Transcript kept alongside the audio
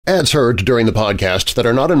Ads heard during the podcast that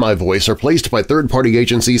are not in my voice are placed by third-party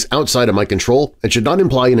agencies outside of my control and should not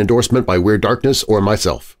imply an endorsement by Weird Darkness or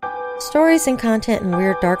myself. Stories and content in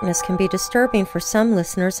Weird Darkness can be disturbing for some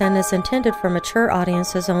listeners and is intended for mature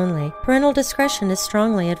audiences only. Parental discretion is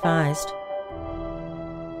strongly advised.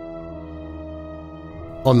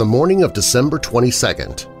 On the morning of December 22,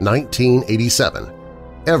 1987,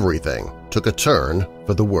 everything took a turn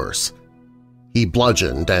for the worse. He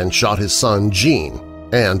bludgeoned and shot his son Gene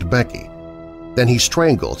and Becky. Then he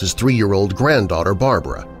strangled his 3-year-old granddaughter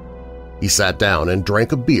Barbara. He sat down and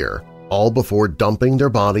drank a beer, all before dumping their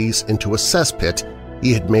bodies into a cesspit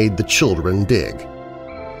he had made the children dig.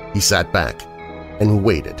 He sat back and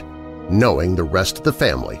waited, knowing the rest of the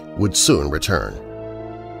family would soon return.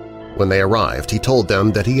 When they arrived, he told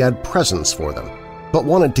them that he had presents for them, but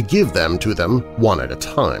wanted to give them to them one at a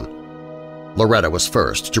time. Loretta was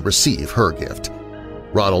first to receive her gift.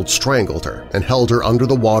 Ronald strangled her and held her under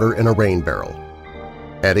the water in a rain barrel.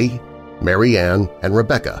 Eddie, Mary Ann, and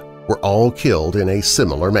Rebecca were all killed in a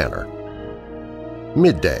similar manner.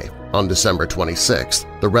 Midday on December 26th,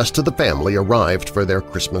 the rest of the family arrived for their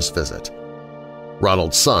Christmas visit.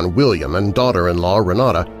 Ronald's son William and daughter-in-law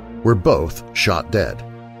Renata were both shot dead.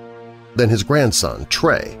 Then his grandson,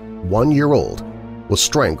 Trey, 1 year old, was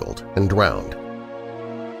strangled and drowned.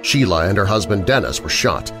 Sheila and her husband Dennis were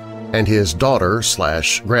shot, and his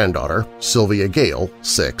daughter/granddaughter, Sylvia Gale,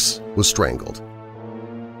 6, was strangled.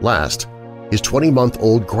 Last, his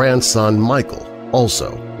 20-month-old grandson Michael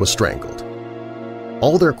also was strangled.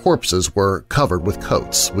 All their corpses were covered with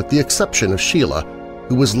coats, with the exception of Sheila,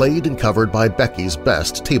 who was laid and covered by Becky's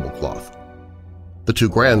best tablecloth. The 2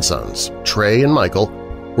 grandsons, Trey and Michael,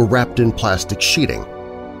 were wrapped in plastic sheeting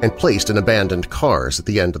and placed in abandoned cars at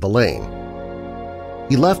the end of the lane.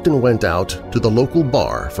 He left and went out to the local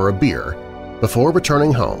bar for a beer before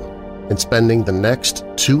returning home and spending the next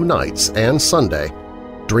 2 nights and Sunday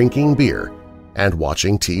drinking beer and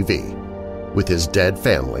watching TV, with his dead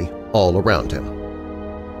family all around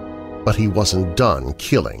him. But he wasn't done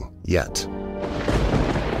killing yet.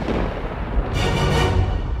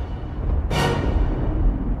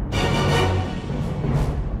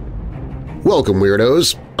 Welcome,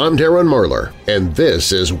 Weirdos! I'm Darren Marlar, and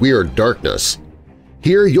this is Weird Darkness.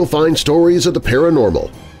 Here you'll find stories of the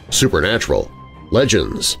paranormal, supernatural,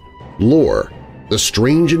 legends, lore, the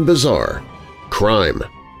strange and bizarre, crime,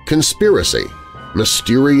 conspiracy,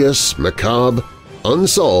 mysterious, macabre,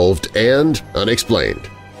 unsolved, and unexplained.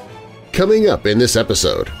 Coming up in this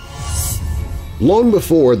episode… Long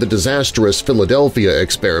before the disastrous Philadelphia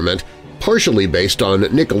experiment, partially based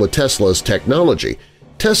on Nikola Tesla's technology,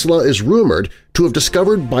 Tesla is rumored to have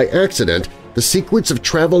discovered by accident the secrets of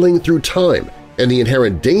traveling through time and the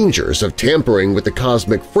inherent dangers of tampering with the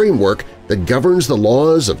cosmic framework that governs the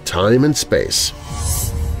laws of time and space.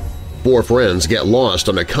 4 friends get lost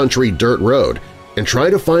on a country dirt road and try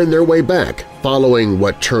to find their way back following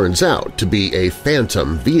what turns out to be a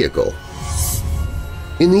phantom vehicle.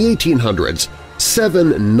 In the 1800s,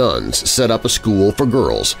 7 nuns set up a school for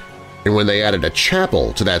girls, and when they added a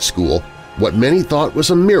chapel to that school, what many thought was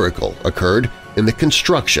a miracle occurred in the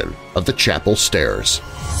construction of the chapel stairs.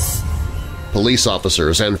 Police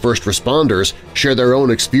officers and first responders share their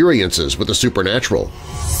own experiences with the supernatural.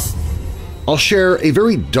 I'll share a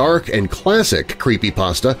very dark and classic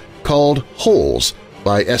creepypasta called Holes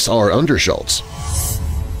by S.R. Underschultz.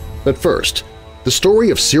 But first, the story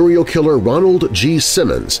of serial killer Ronald G.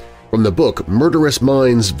 Simmons from the book Murderous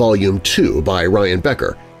Minds Volume 2 by Ryan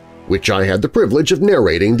Becker, which I had the privilege of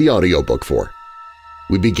narrating the audiobook for.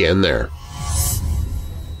 We begin there.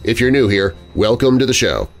 If you're new here, welcome to the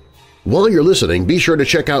show. While you're listening, be sure to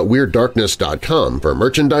check out WeirdDarkness.com for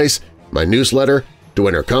merchandise, my newsletter, to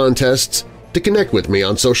enter contests, to connect with me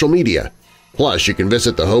on social media. Plus, you can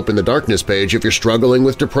visit the Hope in the Darkness page if you're struggling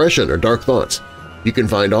with depression or dark thoughts. You can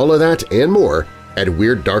find all of that and more at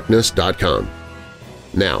WeirdDarkness.com.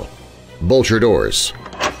 Now, bolt your doors,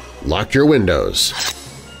 lock your windows,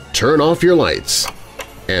 turn off your lights,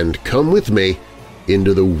 and come with me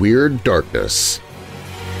into the Weird Darkness.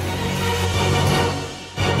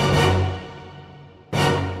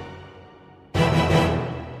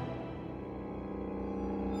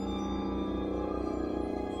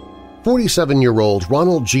 "47-year-old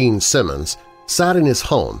Ronald G. Simmons sat in his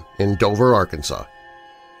home in Dover, Arkansas.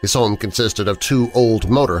 His home consisted of 2 old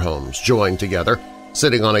motorhomes joined together,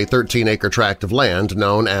 sitting on a 13-acre tract of land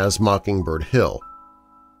known as Mockingbird Hill.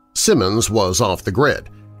 Simmons was off the grid,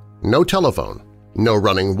 no telephone, no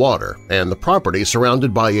running water, and the property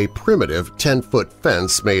surrounded by a primitive 10-foot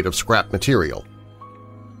fence made of scrap material.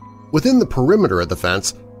 Within the perimeter of the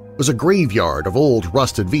fence was a graveyard of old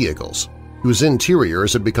rusted vehicles, whose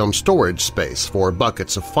interiors had become storage space for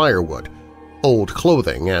buckets of firewood, old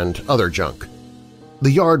clothing, and other junk.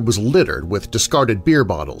 The yard was littered with discarded beer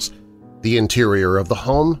bottles. The interior of the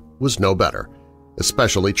home was no better,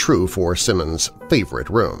 especially true for Simmons' favorite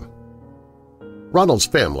room. Ronald's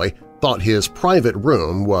family thought his private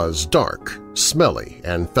room was dark, smelly,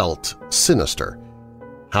 and felt sinister.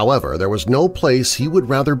 However, there was no place he would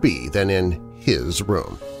rather be than in his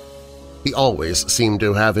room. He always seemed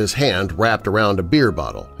to have his hand wrapped around a beer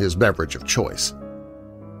bottle, his beverage of choice.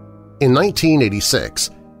 In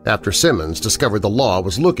 1986, after Simmons discovered the law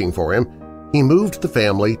was looking for him, he moved the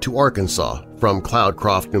family to Arkansas from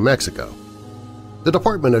Cloudcroft, New Mexico. The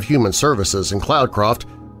Department of Human Services in Cloudcroft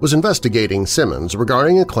was investigating Simmons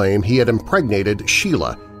regarding a claim he had impregnated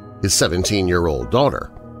Sheila, his 17-year-old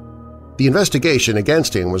daughter. The investigation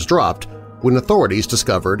against him was dropped when authorities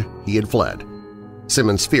discovered he had fled.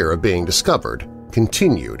 Simmons' fear of being discovered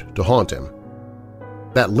continued to haunt him.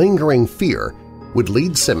 That lingering fear would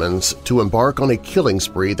lead Simmons to embark on a killing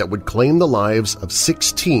spree that would claim the lives of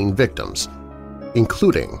 16 victims,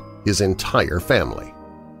 including his entire family.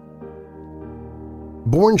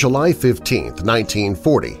 Born July 15,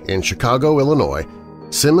 1940 in Chicago, Illinois,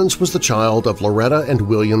 Simmons was the child of Loretta and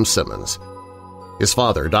William Simmons. His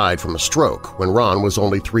father died from a stroke when Ron was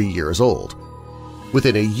only 3 years old.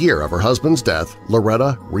 Within a year of her husband's death,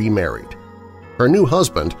 Loretta remarried. Her new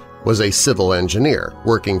husband was a civil engineer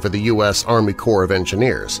working for the U.S. Army Corps of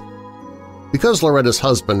Engineers. Because Loretta's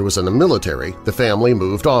husband was in the military, the family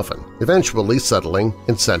moved often, eventually settling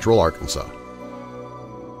in central Arkansas.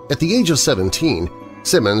 At the age of 17,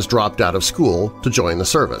 Simmons dropped out of school to join the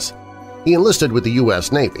service. He enlisted with the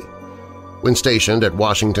U.S. Navy. When stationed at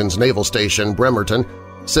Washington's Naval Station Bremerton,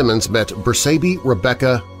 Simmons met Bersabe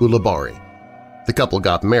Rebecca Ulibarri. The couple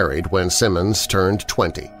got married when Simmons turned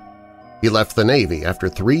 20. He left the Navy after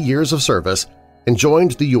 3 years of service and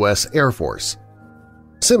joined the U.S. Air Force.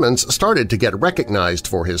 Simmons started to get recognized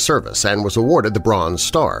for his service and was awarded the Bronze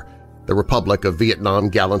Star, the Republic of Vietnam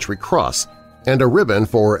Gallantry Cross, and a ribbon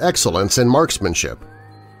for excellence in marksmanship.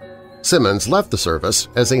 Simmons left the service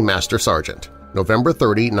as a Master Sergeant, November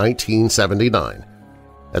 30, 1979.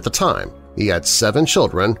 At the time, he had 7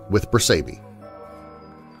 children with Bersabe.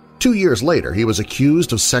 2 years later, he was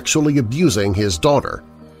accused of sexually abusing his daughter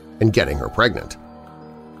and getting her pregnant.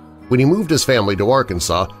 When he moved his family to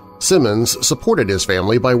Arkansas, Simmons supported his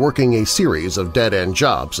family by working a series of dead-end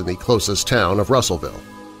jobs in the closest town of Russellville.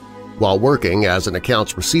 While working as an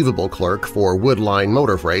accounts receivable clerk for Woodline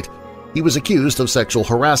Motor Freight, he was accused of sexual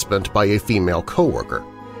harassment by a female coworker.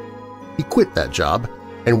 He quit that job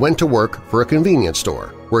and went to work for a convenience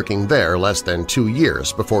store, working there less than 2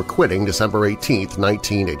 years before quitting December 18,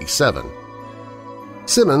 1987.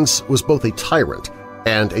 Simmons was both a tyrant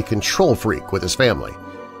and a control freak with his family.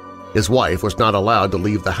 His wife was not allowed to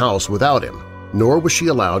leave the house without him, nor was she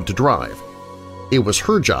allowed to drive. It was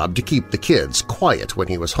her job to keep the kids quiet when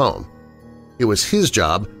he was home. It was his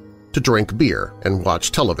job to drink beer and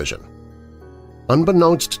watch television.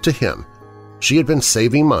 Unbeknownst to him, she had been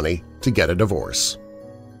saving money to get a divorce.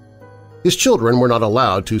 His children were not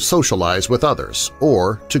allowed to socialize with others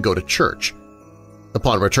or to go to church.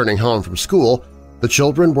 Upon returning home from school, the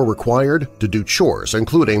children were required to do chores,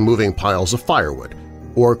 including moving piles of firewood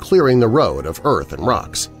or clearing the road of earth and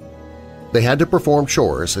rocks. They had to perform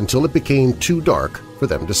chores until it became too dark for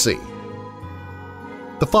them to see.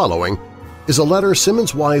 The following is a letter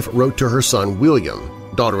Simmons' wife wrote to her son William,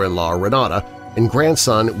 daughter-in-law Renata, and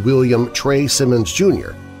grandson William Trey Simmons,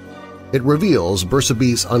 Jr. It reveals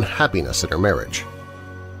Bersabe's unhappiness in her marriage.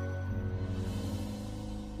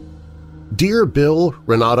 Dear Bill,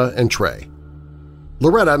 Renata, and Trey,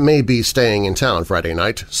 Loretta may be staying in town Friday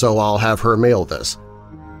night, so I'll have her mail this.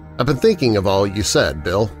 I've been thinking of all you said,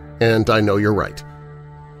 Bill, and I know you're right.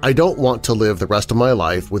 I don't want to live the rest of my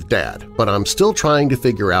life with Dad, but I'm still trying to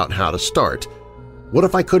figure out how to start. What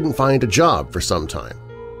if I couldn't find a job for some time?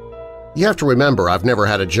 You have to remember I've never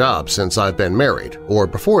had a job since I've been married, or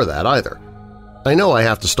before that either. I know I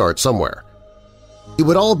have to start somewhere. It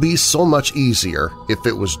would all be so much easier if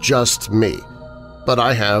it was just me, but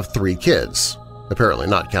I have 3 kids, apparently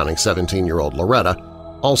not counting 17-year-old Loretta,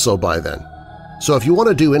 also by then. So if you want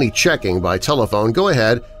to do any checking by telephone, go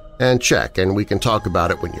ahead and check and we can talk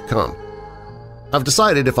about it when you come. I've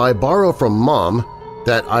decided if I borrow from Mom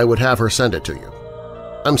that I would have her send it to you.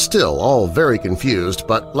 I'm still all very confused,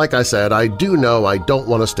 but like I said, I do know I don't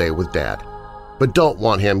want to stay with Dad, but don't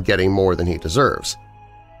want him getting more than he deserves.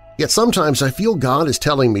 Yet sometimes I feel God is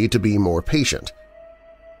telling me to be more patient.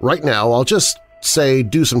 Right now, I'll just say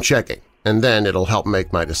do some checking, and then it'll help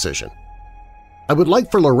make my decision. I would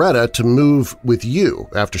like for Loretta to move with you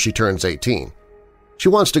after she turns 18. She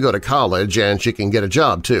wants to go to college and she can get a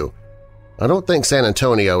job too. I don't think San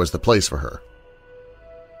Antonio is the place for her.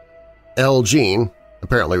 L. Jean,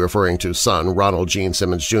 apparently referring to son Ronald Gene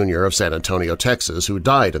Simmons Jr. of San Antonio, Texas, who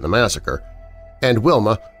died in the massacre, and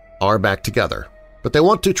Wilma are back together, but they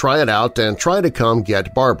want to try it out and try to come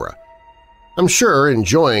get Barbara. I'm sure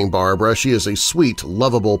enjoying Barbara. She is a sweet,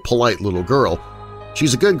 lovable, polite little girl.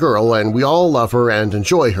 She's a good girl and we all love her and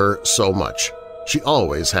enjoy her so much. She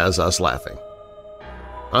always has us laughing.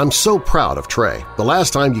 I'm so proud of Trey. The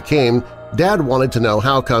last time you came, Dad wanted to know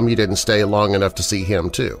how come you didn't stay long enough to see him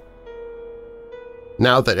too.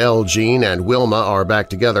 Now that L. Jean and Wilma are back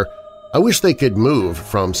together, I wish they could move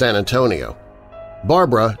from San Antonio.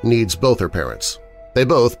 Barbara needs both her parents. They've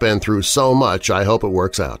both been through so much, I hope it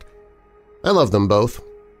works out. I love them both.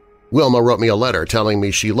 Wilma wrote me a letter telling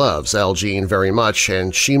me she loves L. Jean very much,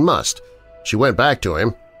 and she must. She went back to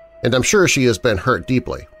him, and I'm sure she has been hurt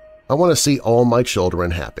deeply. I want to see all my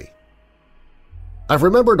children happy. I've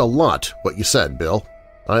remembered a lot what you said, Bill.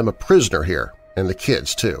 I'm a prisoner here, and the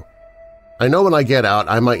kids too. I know when I get out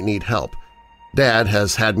I might need help. Dad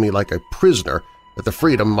has had me like a prisoner that the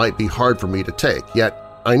freedom might be hard for me to take,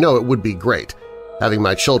 yet I know it would be great, having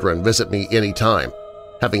my children visit me any time,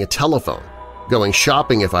 having a telephone, going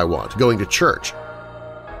shopping if I want, going to church.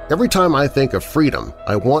 Every time I think of freedom,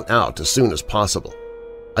 I want out as soon as possible.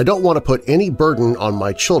 I don't want to put any burden on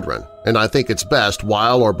my children, and I think it's best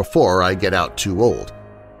while or before I get out too old.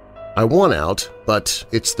 I want out, but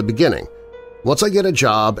it's the beginning. Once I get a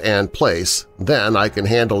job and place, then I can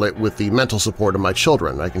handle it with the mental support of my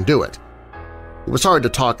children. I can do it. It was hard to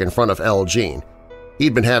talk in front of L. Jean.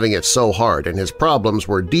 He'd been having it so hard, and his problems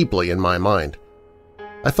were deeply in my mind.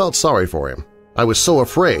 I felt sorry for him. I was so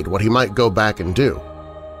afraid what he might go back and do.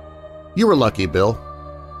 You were lucky, Bill.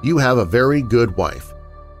 You have a very good wife.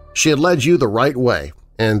 She had led you the right way,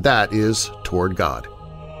 and that is toward God.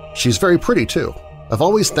 She's very pretty, too. I've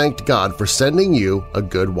always thanked God for sending you a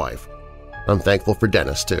good wife. I'm thankful for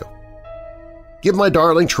Dennis, too. Give my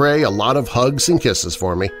darling Trey a lot of hugs and kisses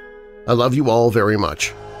for me. I love you all very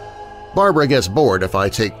much. Barbara gets bored if I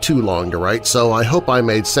take too long to write, so I hope I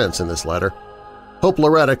made sense in this letter. Hope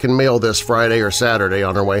Loretta can mail this Friday or Saturday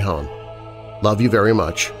on her way home. Love you very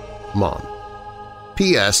much, Mom.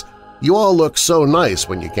 P.S. You all looked so nice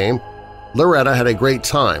when you came. Loretta had a great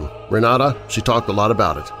time. Renata, she talked a lot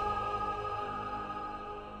about it.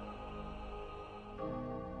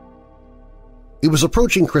 It was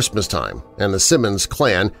approaching Christmas time, and the Simmons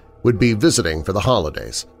clan would be visiting for the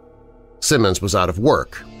holidays. Simmons was out of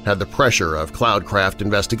work, had the pressure of Cloudcraft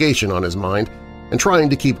investigation on his mind, and trying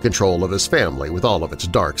to keep control of his family with all of its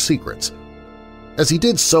dark secrets. As he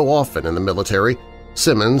did so often in the military,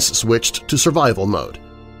 Simmons switched to survival mode,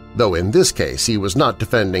 though in this case he was not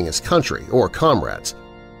defending his country or comrades.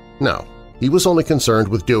 No, he was only concerned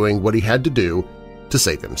with doing what he had to do to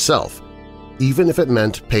save himself, even if it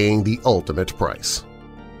meant paying the ultimate price.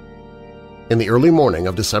 In the early morning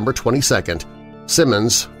of December 22nd,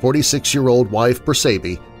 Simmons' 46-year-old wife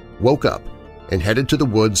Bersabe woke up and headed to the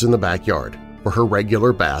woods in the backyard for her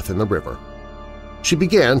regular bath in the river. She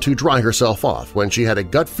began to dry herself off when she had a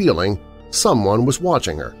gut feeling someone was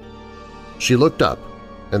watching her. She looked up,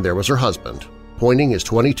 and there was her husband, pointing his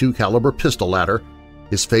 .22 caliber pistol at her,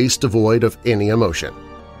 his face devoid of any emotion.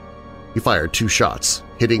 He fired 2 shots,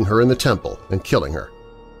 hitting her in the temple and killing her.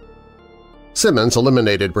 Simmons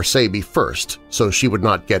eliminated Bersabe first so she would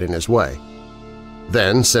not get in his way.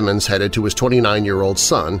 Then Simmons headed to his 29-year-old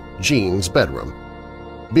son, Gene's bedroom.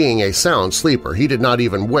 Being a sound sleeper, he did not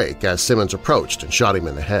even wake as Simmons approached and shot him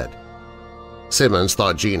in the head. Simmons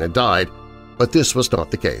thought Gene had died, but this was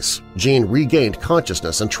not the case. Gene regained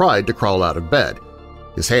consciousness and tried to crawl out of bed,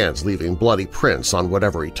 his hands leaving bloody prints on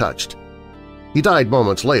whatever he touched. He died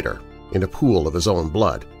moments later in a pool of his own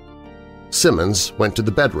blood. Simmons went to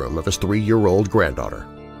the bedroom of his 3-year-old granddaughter.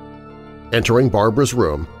 Entering Barbara's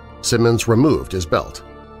room, Simmons removed his belt.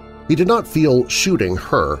 He did not feel shooting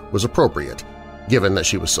her was appropriate, given that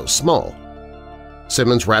she was so small.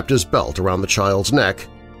 Simmons wrapped his belt around the child's neck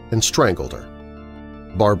and strangled her.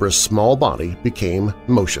 Barbara's small body became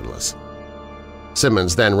motionless.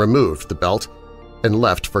 Simmons then removed the belt and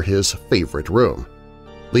left for his favorite room.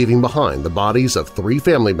 Leaving behind the bodies of 3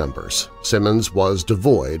 family members, Simmons was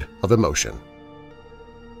devoid of emotion.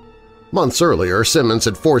 Months earlier, Simmons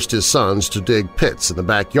had forced his sons to dig pits in the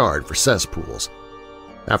backyard for cesspools.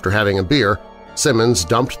 After having a beer, Simmons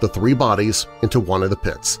dumped the 3 bodies into one of the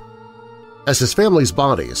pits. As his family's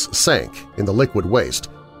bodies sank in the liquid waste,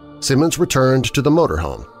 Simmons returned to the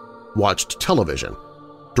motorhome, watched television,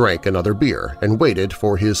 drank another beer, and waited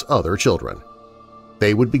for his other children.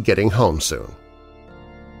 they would be getting home soon.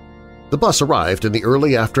 The bus arrived in the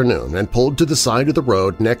early afternoon and pulled to the side of the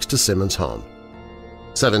road next to Simmons' home.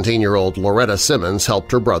 17-year-old Loretta Simmons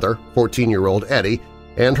helped her brother, 14-year-old Eddie,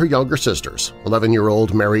 and her younger sisters,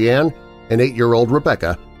 11-year-old Marianne and 8-year-old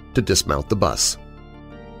Rebecca, to dismount the bus.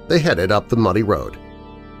 They headed up the muddy road.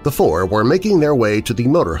 The four were making their way to the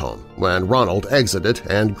motorhome when Ronald exited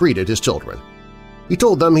and greeted his children. He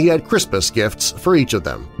told them he had Christmas gifts for each of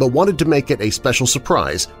them but wanted to make it a special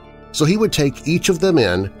surprise, so he would take each of them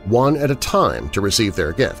in one at a time to receive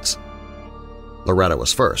their gifts. Loretta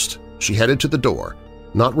was first. She headed to the door,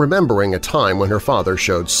 not remembering a time when her father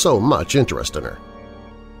showed so much interest in her.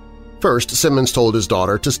 First, Simmons told his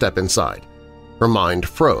daughter to step inside. Her mind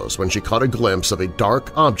froze when she caught a glimpse of a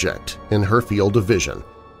dark object in her field of vision,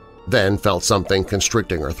 then felt something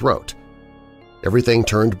constricting her throat. Everything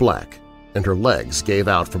turned black, and her legs gave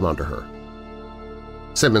out from under her.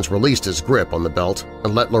 Simmons released his grip on the belt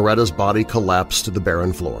and let Loretta's body collapse to the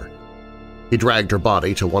barren floor. He dragged her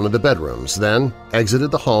body to one of the bedrooms, then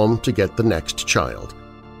exited the home to get the next child.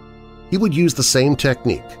 He would use the same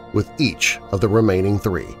technique with each of the remaining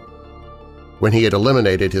three. When he had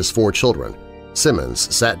eliminated his 4 children,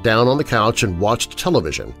 Simmons sat down on the couch and watched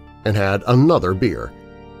television and had another beer.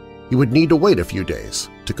 He would need to wait a few days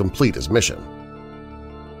to complete his mission.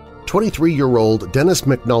 23-year-old Dennis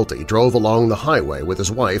McNulty drove along the highway with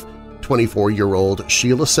his wife, 24-year-old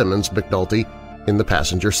Sheila Simmons McNulty, in the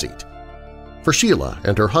passenger seat. For Sheila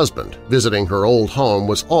and her husband, visiting her old home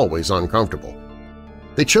was always uncomfortable.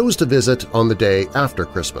 They chose to visit on the day after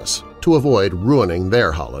Christmas to avoid ruining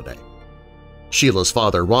their holiday. Sheila's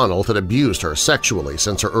father, Ronald, had abused her sexually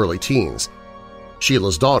since her early teens.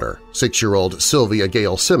 Sheila's daughter, 6-year-old Sylvia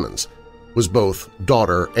Gale Simmons, was both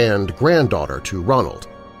daughter and granddaughter to Ronald.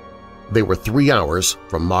 They were 3 hours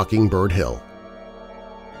from Mockingbird Hill.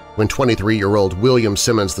 When 23-year-old William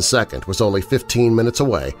Simmons II was only 15 minutes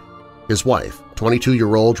away, his wife,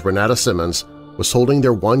 22-year-old Renata Simmons, was holding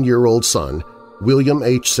their 1-year-old son, William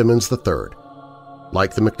H. Simmons III.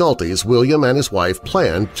 Like the McNultys, William and his wife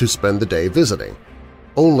planned to spend the day visiting,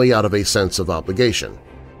 only out of a sense of obligation.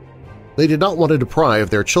 They did not want to deprive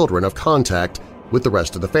their children of contact with the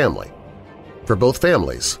rest of the family. For both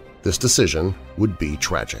families, this decision would be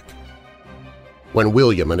tragic. When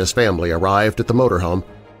William and his family arrived at the motorhome,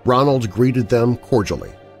 Ronald greeted them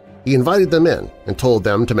cordially. He invited them in and told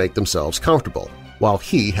them to make themselves comfortable while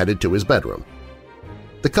he headed to his bedroom.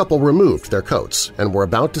 The couple removed their coats and were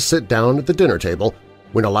about to sit down at the dinner table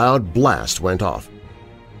when a loud blast went off.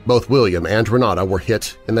 Both William and Renata were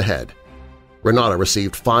hit in the head. Renata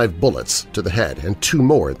received 5 bullets to the head and 2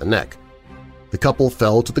 more in the neck. The couple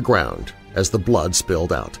fell to the ground as the blood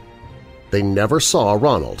spilled out. They never saw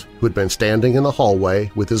Ronald, who had been standing in the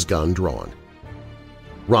hallway with his gun drawn.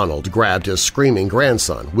 Ronald grabbed his screaming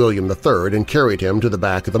grandson, William III, and carried him to the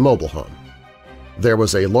back of the mobile home. There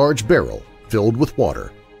was a large barrel filled with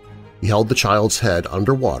water. He held the child's head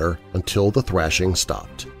underwater until the thrashing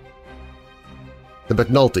stopped. The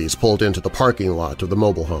McNultys pulled into the parking lot of the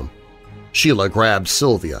mobile home. Sheila grabbed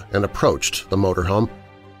Sylvia and approached the motorhome.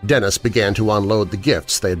 Dennis began to unload the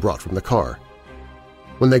gifts they had brought from the car.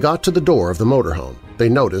 When they got to the door of the motorhome, they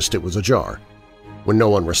noticed it was ajar. When no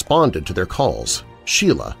one responded to their calls,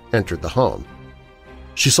 Sheila entered the home.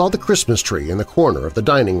 She saw the Christmas tree in the corner of the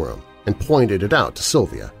dining room and pointed it out to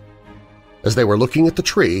Sylvia. As they were looking at the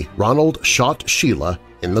tree, Ronald shot Sheila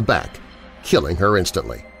in the back, killing her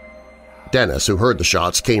instantly. Dennis, who heard the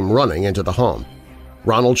shots, came running into the home.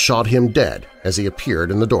 Ronald shot him dead as he appeared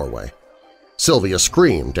in the doorway. Sylvia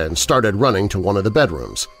screamed and started running to one of the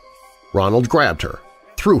bedrooms. Ronald grabbed her,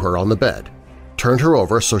 threw her on the bed, turned her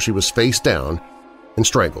over so she was face down, and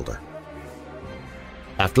strangled her.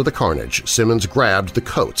 After the carnage, Simmons grabbed the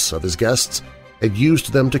coats of his guests and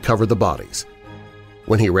used them to cover the bodies.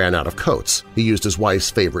 When he ran out of coats, he used his wife's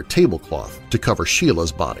favorite tablecloth to cover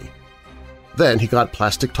Sheila's body. Then he got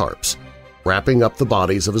plastic tarps, wrapping up the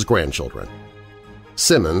bodies of his grandchildren.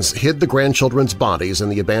 Simmons hid the grandchildren's bodies in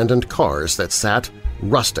the abandoned cars that sat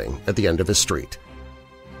rusting at the end of his street.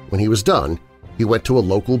 When he was done, he went to a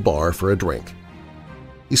local bar for a drink.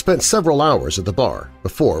 He spent several hours at the bar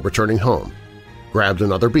before returning home, grabbed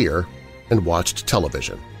another beer, and watched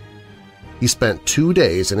television. He spent 2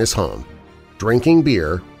 days in his home, drinking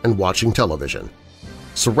beer and watching television,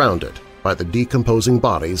 surrounded by the decomposing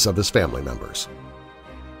bodies of his family members.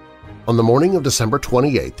 On the morning of December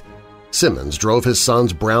 28th, Simmons drove his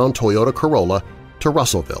son's brown Toyota Corolla to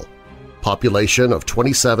Russellville, population of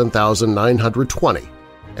 27,920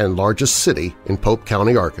 and largest city in Pope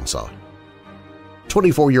County, Arkansas.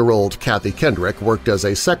 24-year-old Kathy Kendrick worked as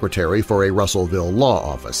a secretary for a Russellville law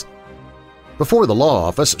office. Before the law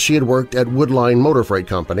office, she had worked at Woodline Motor Freight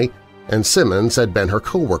Company, and Simmons had been her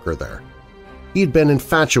co-worker there. He had been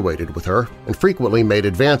infatuated with her and frequently made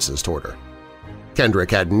advances toward her.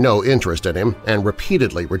 Kendrick had no interest in him and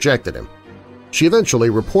repeatedly rejected him. She eventually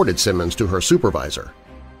reported Simmons to her supervisor.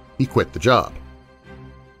 He quit the job.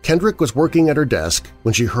 Kendrick was working at her desk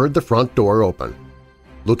when she heard the front door open.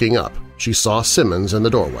 Looking up, she saw Simmons in the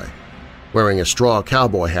doorway. Wearing a straw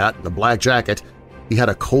cowboy hat and a black jacket, he had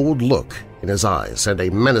a cold look in his eyes and a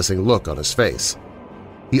menacing look on his face.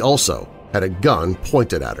 He also had a gun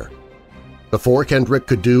pointed at her. Before Kendrick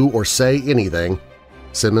could do or say anything,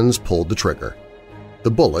 Simmons pulled the trigger.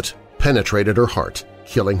 The bullet penetrated her heart,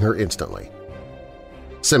 killing her instantly.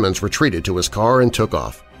 Simmons retreated to his car and took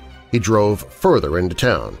off. He drove further into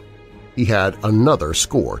town. He had another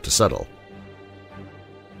score to settle.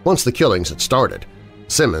 Once the killings had started,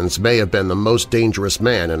 Simmons may have been the most dangerous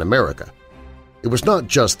man in America. It was not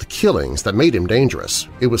just the killings that made him dangerous,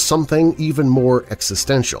 it was something even more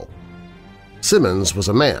existential. Simmons was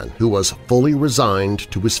a man who was fully resigned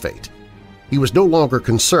to his fate. He was no longer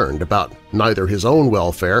concerned about neither his own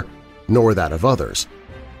welfare nor that of others.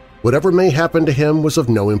 Whatever may happen to him was of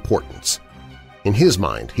no importance. In his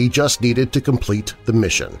mind, he just needed to complete the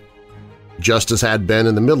mission. Just as had been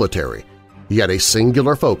in the military, he had a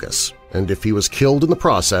singular focus, and if he was killed in the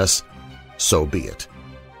process, so be it.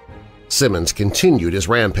 Simmons continued his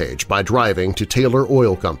rampage by driving to Taylor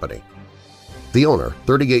Oil Company. The owner,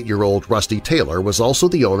 38-year-old Rusty Taylor, was also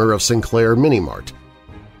the owner of Sinclair Mini Mart.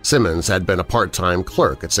 Simmons had been a part-time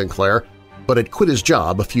clerk at Sinclair, but had quit his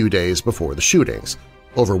job a few days before the shootings,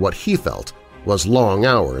 over what he felt was long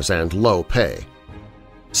hours and low pay.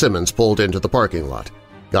 Simmons pulled into the parking lot,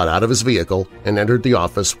 got out of his vehicle, and entered the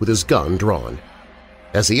office with his gun drawn.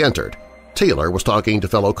 As he entered, Taylor was talking to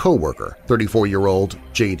fellow co-worker, 34-year-old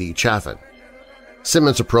J.D. Chaffin.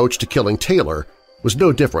 Simmons' approach to killing Taylor was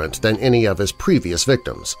no different than any of his previous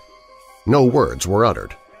victims. No words were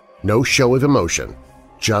uttered, no show of emotion,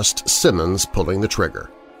 just Simmons pulling the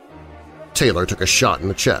trigger. Taylor took a shot in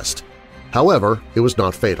the chest. However, it was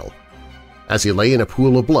not fatal. As he lay in a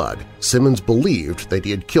pool of blood, Simmons believed that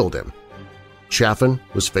he had killed him. Chaffin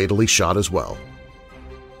was fatally shot as well.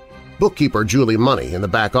 Bookkeeper Julie Money in the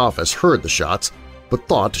back office heard the shots but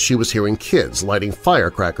thought she was hearing kids lighting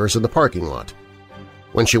firecrackers in the parking lot.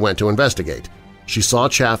 When she went to investigate, she saw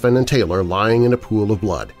Chaffin and Taylor lying in a pool of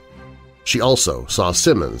blood. She also saw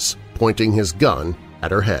Simmons pointing his gun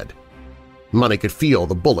at her head. Money could feel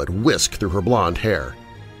the bullet whisk through her blonde hair.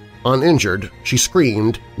 Uninjured, she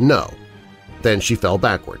screamed, "No!" Then she fell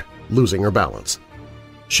backward, losing her balance.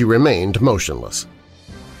 She remained motionless.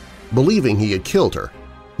 Believing he had killed her,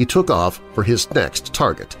 he took off for his next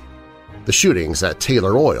target. The shootings at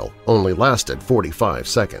Taylor Oil only lasted 45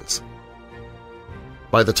 seconds.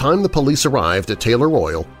 By the time the police arrived at Taylor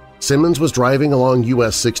Oil, Simmons was driving along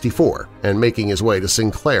US 64 and making his way to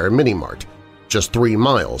Sinclair Mini Mart, just 3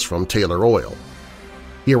 miles from Taylor Oil.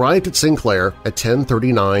 He arrived at Sinclair at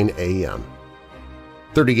 10:39 a.m.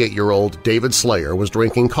 38-year-old David Slayer was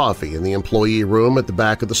drinking coffee in the employee room at the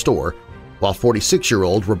back of the store, while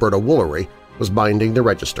 46-year-old Roberta Woolery was binding the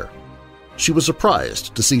register. She was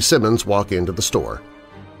surprised to see Simmons walk into the store.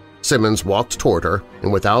 Simmons walked toward her,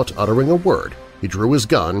 and without uttering a word, he drew his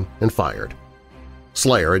gun and fired.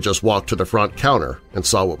 Slayer had just walked to the front counter and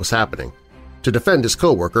saw what was happening. To defend his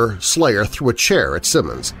coworker, Slayer threw a chair at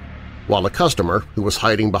Simmons, while a customer who was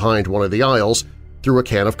hiding behind one of the aisles threw a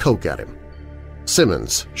can of Coke at him.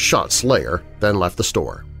 Simmons shot Slayer, then left the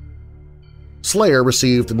store. Slayer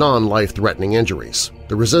received non-life-threatening injuries.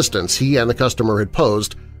 The resistance he and the customer had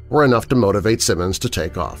posed were enough to motivate Simmons to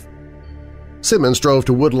take off. Simmons drove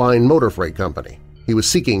to Woodline Motor Freight Company. He was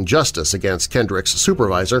seeking justice against Kendrick's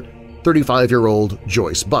supervisor, 35-year-old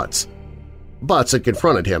Joyce Butts. Butts had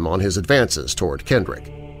confronted him on his advances toward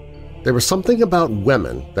Kendrick. There was something about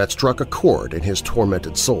women that struck a chord in his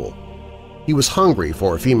tormented soul. He was hungry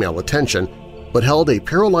for female attention, but held a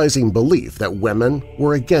paralyzing belief that women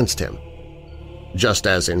were against him. Just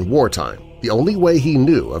as in wartime, the only way he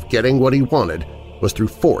knew of getting what he wanted was through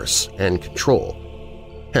force and control.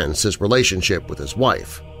 Hence his relationship with his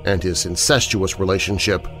wife and his incestuous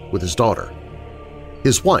relationship with his daughter.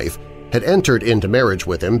 His wife had entered into marriage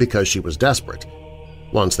with him because she was desperate.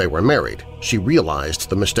 Once they were married, she realized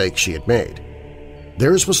the mistake she had made.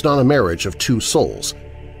 Theirs was not a marriage of two souls.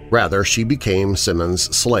 Rather, she became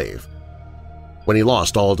Simmons' slave. When he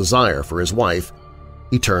lost all desire for his wife,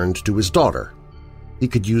 he turned to his daughter. He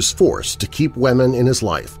could use force to keep women in his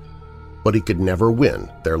life, but he could never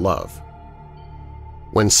win their love.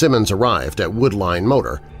 When Simmons arrived at Woodline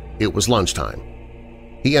Motor, it was lunchtime.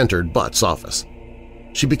 He entered Butt's office.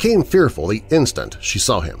 She became fearful the instant she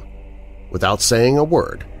saw him. Without saying a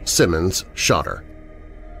word, Simmons shot her.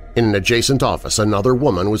 In an adjacent office, another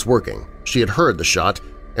woman was working. She had heard the shot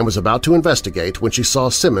and was about to investigate when she saw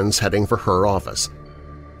Simmons heading for her office.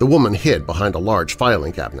 The woman hid behind a large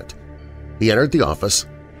filing cabinet. He entered the office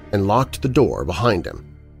and locked the door behind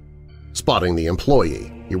him. Spotting the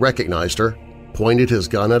employee, he recognized her, pointed his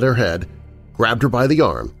gun at her head, grabbed her by the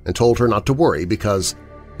arm, and told her not to worry because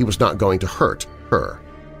he was not going to hurt her.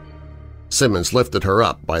 Simmons lifted her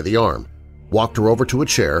up by the arm, walked her over to a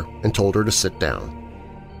chair, and told her to sit down.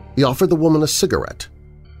 He offered the woman a cigarette.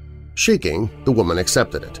 Shaking, the woman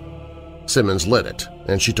accepted it. Simmons lit it,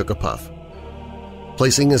 and she took a puff.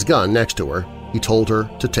 Placing his gun next to her, he told her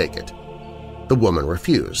to take it. The woman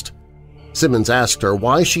refused. Simmons asked her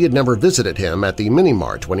why she had never visited him at the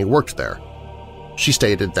mini-mart when he worked there. She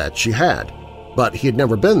stated that she had, but he had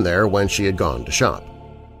never been there when she had gone to shop.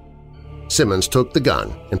 Simmons took the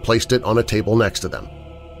gun and placed it on a table next to them.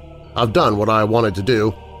 "I've done what I wanted to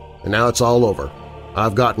do, and now it's all over.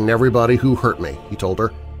 I've gotten everybody who hurt me," he told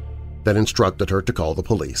her, then instructed her to call the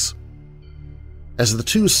police. As the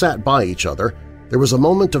two sat by each other, there was a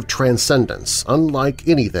moment of transcendence unlike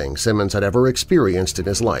anything Simmons had ever experienced in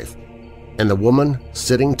his life, and the woman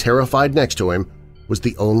sitting terrified next to him was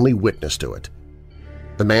the only witness to it.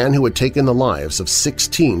 The man who had taken the lives of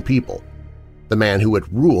 16 people, the man who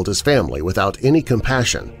had ruled his family without any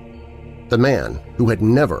compassion, the man who had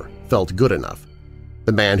never felt good enough,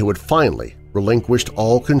 the man who had finally relinquished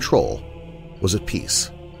all control, was at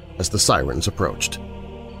peace as the sirens approached.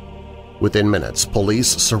 Within minutes, police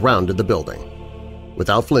surrounded the building.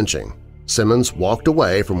 Without flinching, Simmons walked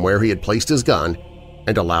away from where he had placed his gun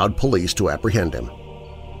and allowed police to apprehend him.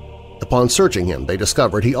 Upon searching him, they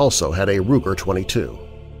discovered he also had a Ruger 22.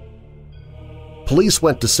 Police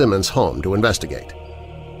went to Simmons' home to investigate.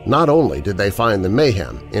 Not only did they find the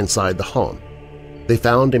mayhem inside the home, they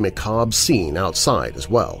found a macabre scene outside as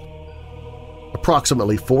well.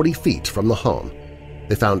 Approximately 40 feet from the home,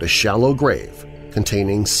 they found a shallow grave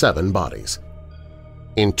containing 7 bodies.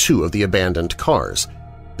 In 2 of the abandoned cars,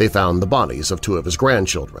 they found the bodies of 2 of his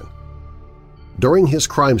grandchildren. During his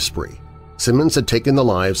crime spree, Simmons had taken the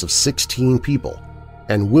lives of 16 people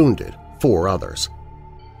and wounded 4 others.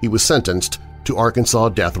 He was sentenced to Arkansas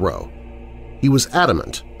death row. He was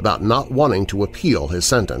adamant about not wanting to appeal his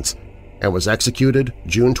sentence and was executed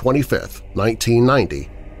June 25, 1990,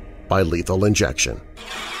 by lethal injection.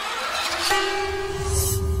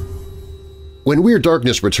 When Weird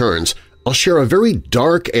Darkness returns, I'll share a very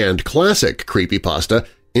dark and classic creepypasta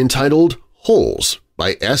entitled Holes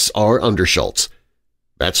by S.R. Underschultz.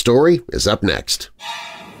 That story is up next.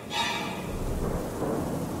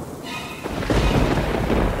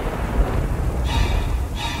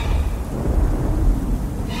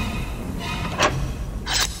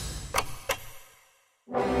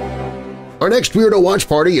 Our next Weirdo Watch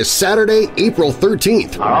Party is Saturday, April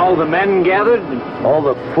 13th. Are all the men gathered? All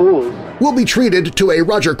the fools? We'll be treated to a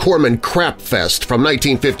Roger Corman crap fest from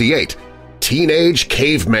 1958, Teenage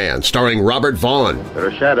Caveman, starring Robert Vaughn. There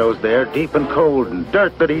are shadows there, deep and cold, and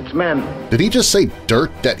dirt that eats men. Did he just say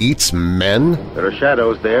dirt that eats men? There are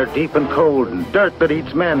shadows there, deep and cold, and dirt that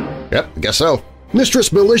eats men. Yep, I guess so.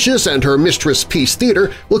 Mistress Malicious and her Mistress Peace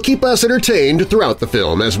Theater will keep us entertained throughout the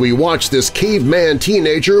film as we watch this caveman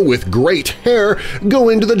teenager with great hair go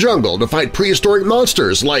into the jungle to fight prehistoric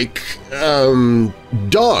monsters like,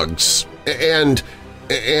 dogs and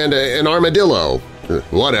an armadillo.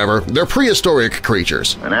 Whatever, they're prehistoric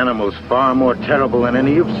creatures. An animal's far more terrible than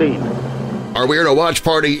any you've seen. Our Weirdo Watch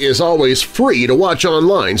Party is always free to watch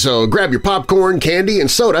online, so grab your popcorn, candy,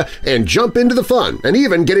 and soda and jump into the fun, and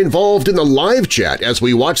even get involved in the live chat as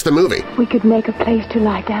we watch the movie. We could make a place to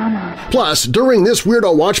lie down on. Plus, during this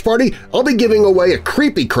Weirdo Watch Party, I'll be giving away a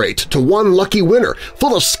creepy crate to one lucky winner,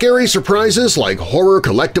 full of scary surprises like horror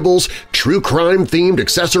collectibles, true crime-themed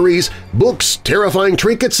accessories, books, terrifying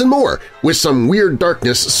trinkets, and more, with some Weird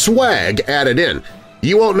Darkness swag added in.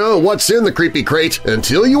 You won't know what's in the creepy crate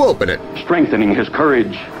until you open it. Strengthening his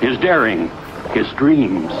courage, his daring, his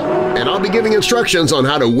dreams. And I'll be giving instructions on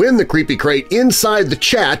how to win the creepy crate inside the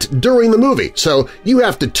chat during the movie, so you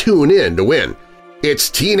have to tune in to win. It's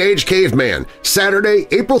Teenage Caveman, Saturday,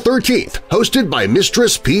 April 13th, hosted by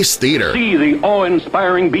Mistress Peace Theater. See the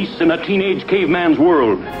awe-inspiring beasts in a teenage caveman's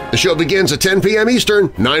world. The show begins at 10 p.m.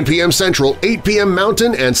 Eastern, 9 p.m. Central, 8 p.m.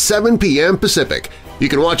 Mountain, and 7 p.m. Pacific. You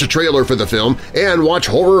can watch a trailer for the film and watch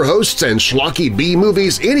horror hosts and schlocky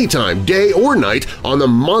B-movies anytime, day or night, on the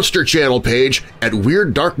Monster Channel page at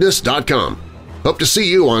WeirdDarkness.com. Hope to see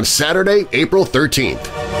you on Saturday, April 13th.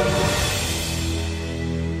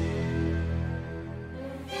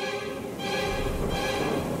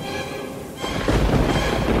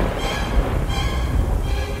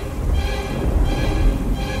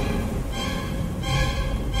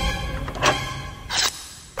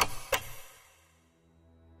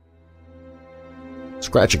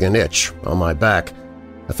 Scratching an itch on my back,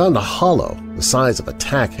 I found a hollow the size of a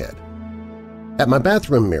tack head. At my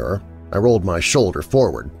bathroom mirror, I rolled my shoulder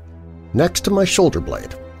forward. Next to my shoulder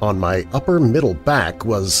blade, on my upper middle back,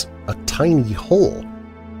 was a tiny hole.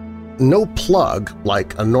 No plug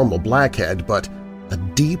like a normal blackhead, but a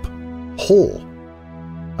deep hole.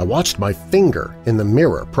 I watched my finger in the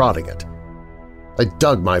mirror prodding it. I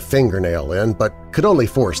dug my fingernail in, but could only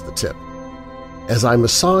force the tip. As I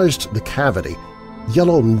massaged the cavity,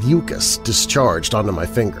 yellow mucus discharged onto my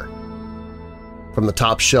finger. From the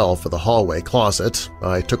top shelf of the hallway closet,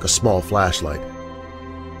 I took a small flashlight.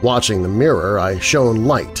 Watching the mirror, I shone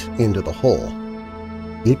light into the hole.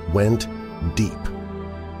 It went deep.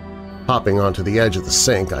 Hopping onto the edge of the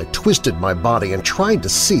sink, I twisted my body and tried to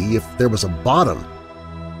see if there was a bottom.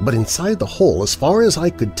 But inside the hole, as far as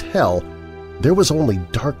I could tell, there was only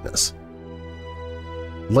darkness.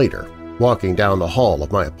 Later, walking down the hall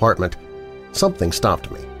of my apartment, something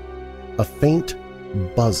stopped me. A faint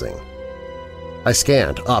buzzing. I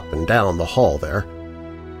scanned up and down the hall there.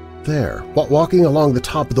 There, walking along the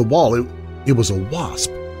top of the wall, it was a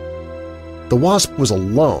wasp. The wasp was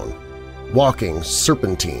alone, walking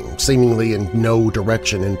serpentine, seemingly in no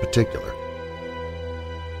direction in particular.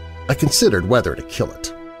 I considered whether to kill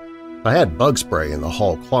it. I had bug spray in the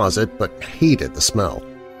hall closet but hated the smell,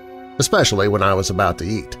 especially when I was about to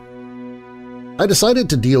eat. I decided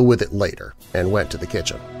to deal with it later and went to the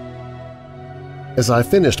kitchen. As I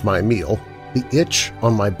finished my meal, the itch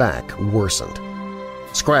on my back worsened.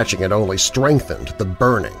 Scratching it only strengthened the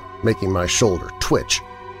burning, making my shoulder twitch.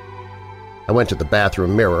 I went to the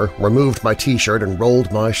bathroom mirror, removed my t-shirt, and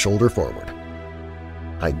rolled my shoulder forward.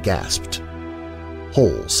 I gasped.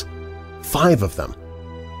 Holes. 5 of them.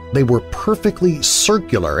 They were perfectly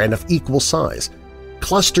circular and of equal size,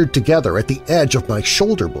 clustered together at the edge of my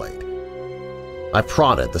shoulder blade. I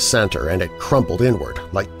prodded the center and it crumpled inward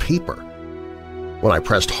like paper. When I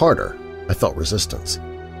pressed harder, I felt resistance.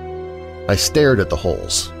 I stared at the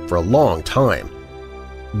holes for a long time,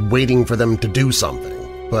 waiting for them to do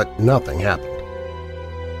something, but nothing happened.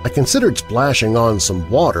 I considered splashing on some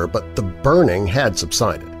water, but the burning had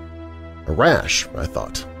subsided. A rash, I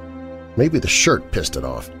thought. Maybe the shirt pissed it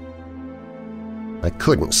off. I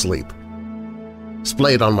couldn't sleep.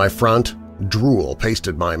 Splayed on my front, drool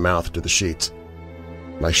pasted my mouth to the sheets.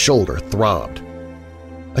 My shoulder throbbed.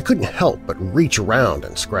 I couldn't help but reach around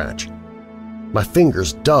and scratch. My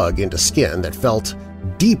fingers dug into skin that felt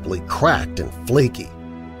deeply cracked and flaky.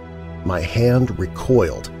 My hand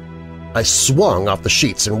recoiled. I swung off the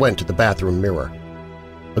sheets and went to the bathroom mirror.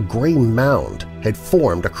 A gray mound had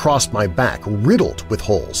formed across my back, riddled with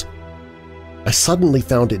holes. I suddenly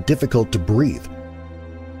found it difficult to breathe.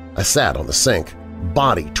 I sat on the sink,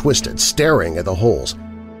 body twisted, staring at the holes.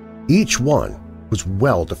 Each one was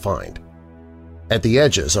well-defined. At the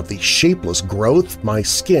edges of the shapeless growth, my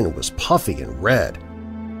skin was puffy and red.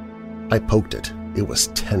 I poked it. It was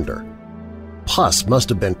tender. Pus must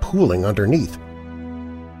have been pooling underneath.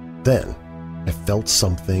 Then I felt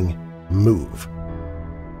something move.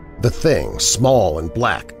 The thing, small and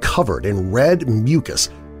black, covered in red mucus,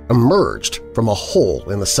 emerged from a hole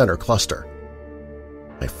in the center cluster.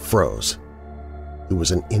 I froze. It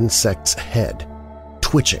was an insect's head,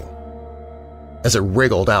 twitching. As it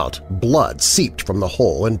wriggled out, blood seeped from the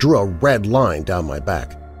hole and drew a red line down my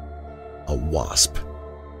back. A wasp.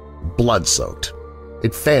 Blood-soaked.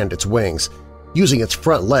 It fanned its wings. Using its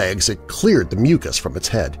front legs, it cleared the mucus from its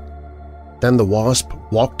head. Then the wasp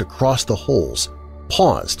walked across the holes,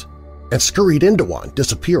 paused, and scurried into one,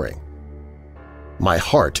 disappearing. My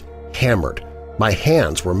heart hammered. My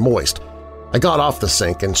hands were moist. I got off the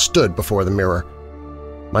sink and stood before the mirror.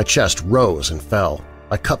 My chest rose and fell.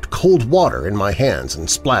 I cupped cold water in my hands and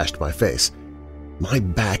splashed my face. My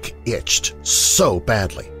back itched so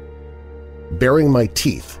badly. Baring my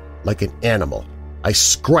teeth like an animal, I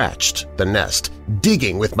scratched the nest,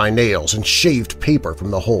 digging with my nails and shaved paper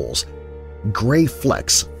from the holes. Gray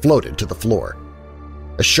flecks floated to the floor.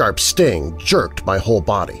 A sharp sting jerked my whole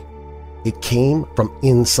body. It came from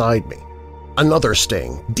inside me. Another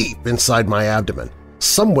sting deep inside my abdomen,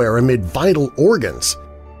 somewhere amid vital organs.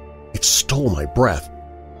 It stole my breath.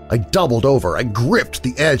 I doubled over. I gripped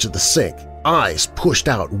the edge of the sink, eyes pushed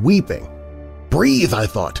out, weeping. "Breathe," I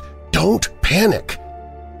thought. "Don't panic."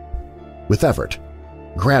 With effort,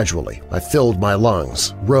 gradually I filled my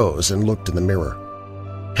lungs, rose, and looked in the mirror.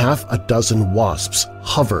 6 wasps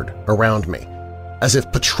hovered around me. As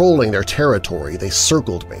if patrolling their territory, they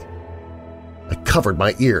circled me. I covered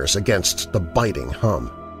my ears against the biting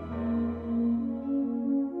hum.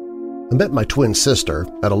 I met my twin sister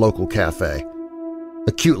at a local cafe.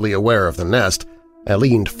 Acutely aware of the nest, I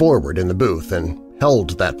leaned forward in the booth and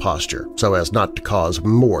held that posture so as not to cause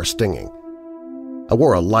more stinging. I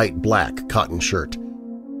wore a light black cotton shirt.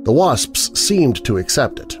 The wasps seemed to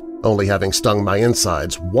accept it, only having stung my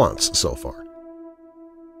insides once so far.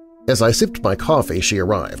 As I sipped my coffee, she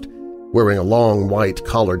arrived, wearing a long white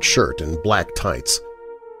collared shirt and black tights.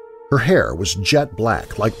 Her hair was jet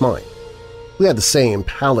black like mine. We had the same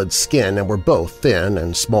pallid skin and were both thin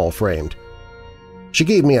and small-framed. She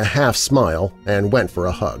gave me a half smile and went for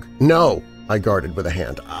a hug. "No!" I guarded with a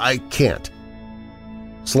hand. "I can't."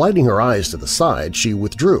 Sliding her eyes to the side, she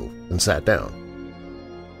withdrew and sat down.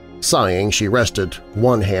 Sighing, she rested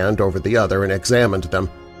one hand over the other and examined them,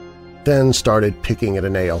 then started picking at a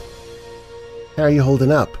nail. "How are you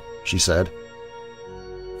holding up?" she said.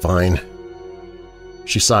 "Fine."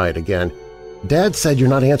 She sighed again. "Dad said you're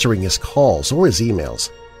not answering his calls or his emails."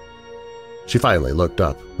 She finally looked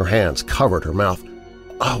up. Her hands covered her mouth.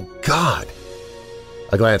 "Oh, God!"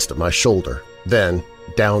 I glanced at my shoulder, then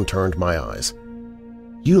down-turned my eyes.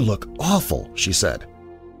 "You look awful," she said.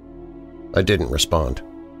 I didn't respond.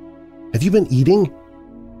 "Have you been eating?"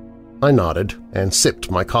 I nodded and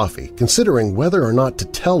sipped my coffee, considering whether or not to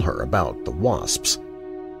tell her about the wasps.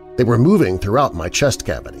 They were moving throughout my chest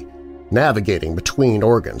cavity, navigating between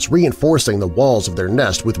organs, reinforcing the walls of their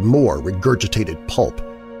nest with more regurgitated pulp.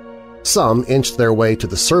 Some inched their way to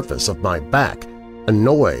the surface of my back,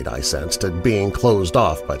 annoyed, I sensed, at being closed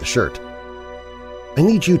off by the shirt. "I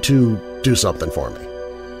need you to do something for me,"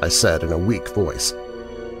 I said in a weak voice.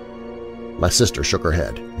 My sister shook her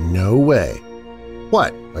head. "No way."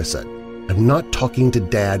 "What?" I said. "I'm not talking to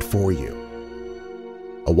Dad for you."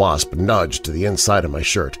 A wasp nudged to the inside of my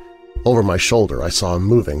shirt. Over my shoulder I saw a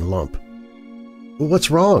moving lump.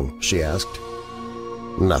 "What's wrong?" she asked.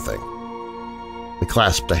 "Nothing." I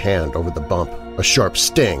clasped a hand over the bump. A sharp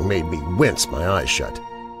sting made me wince my eyes shut.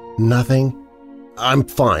 "Nothing?" "I'm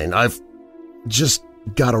fine. I've just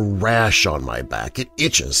got a rash on my back. It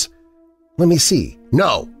itches." "Let me see."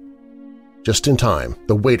 "No!" Just in time,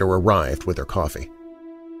 the waiter arrived with her coffee.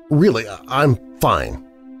 "Really, I'm fine."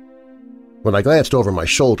 When I glanced over my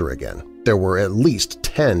shoulder again, there were at least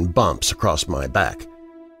 10 bumps across my back.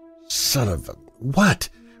 "Son of a… what?"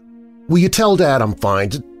 "Will you tell Dad I'm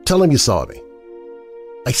fine? Tell him you saw me."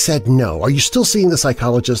 I said no. "Are you still seeing the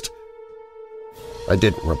psychologist?" I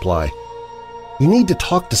didn't reply. "You need to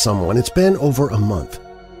talk to someone. It's been over a month."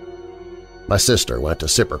 My sister went to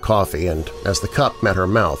sip her coffee, and as the cup met her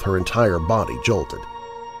mouth, her entire body jolted.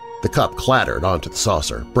 The cup clattered onto the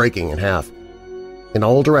saucer, breaking in half. In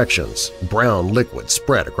all directions, brown liquid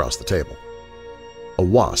spread across the table. A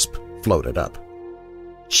wasp floated up.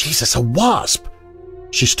 "Jesus, a wasp!"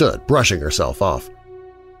 She stood, brushing herself off.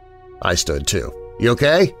 I stood too. "You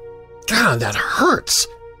okay?" "God, that hurts!"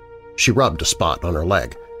 She rubbed a spot on her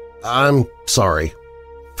leg. "I'm sorry."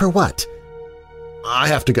 "For what?" "I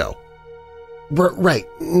have to go." Right,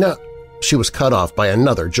 no." She was cut off by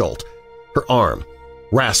another jolt. Her arm,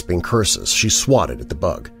 rasping curses, she swatted at the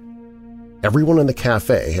bug. Everyone in the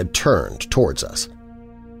cafe had turned towards us.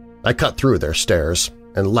 I cut through their stares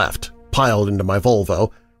and left, piled into my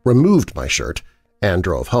Volvo, removed my shirt, and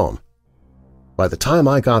drove home. By the time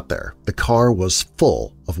I got there, the car was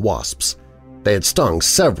full of wasps. They had stung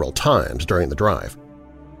several times during the drive.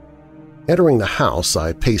 Entering the house,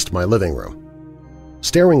 I paced my living room.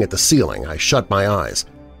 Staring at the ceiling, I shut my eyes,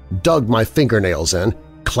 dug my fingernails in,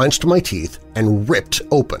 clenched my teeth, and ripped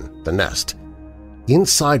open the nest.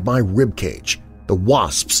 Inside my ribcage, the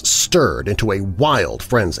wasps stirred into a wild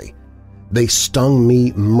frenzy. They stung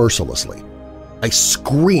me mercilessly. I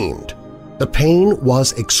screamed. The pain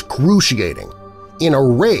was excruciating. In a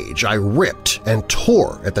rage, I ripped and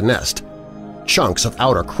tore at the nest. Chunks of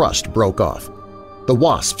outer crust broke off. The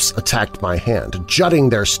wasps attacked my hand, jutting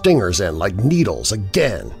their stingers in like needles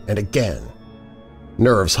again and again.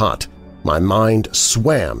 Nerves hot, my mind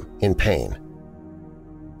swam in pain.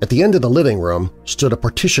 At the end of the living room stood a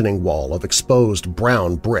partitioning wall of exposed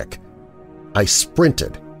brown brick. I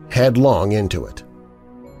sprinted headlong into it.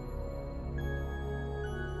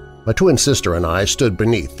 My twin sister and I stood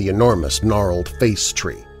beneath the enormous gnarled face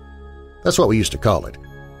tree. That's what we used to call it.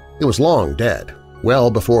 It was long dead,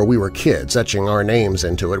 well before we were kids etching our names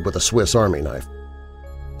into it with a Swiss Army knife.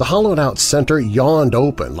 The hollowed-out center yawned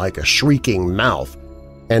open like a shrieking mouth,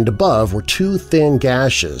 and above were 2 thin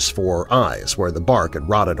gashes for eyes where the bark had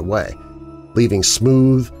rotted away, leaving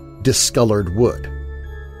smooth, discolored wood.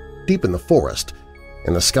 Deep in the forest,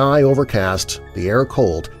 in the sky overcast, the air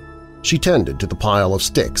cold, she tended to the pile of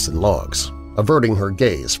sticks and logs, averting her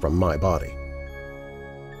gaze from my body.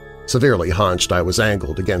 Severely hunched, I was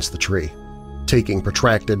angled against the tree, taking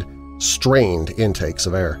protracted, strained intakes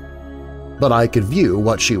of air. but I could view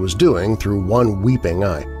what she was doing through one weeping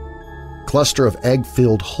eye. Cluster of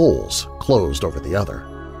egg-filled holes closed over the other.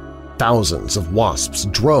 Thousands of wasps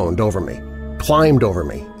droned over me, climbed over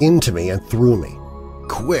me, into me, and through me.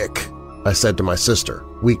 "Quick," I said to my sister,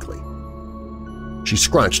 weakly. She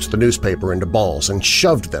scrunched the newspaper into balls and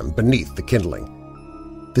shoved them beneath the kindling.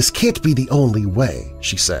 "This can't be the only way,"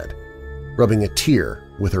 she said, rubbing a tear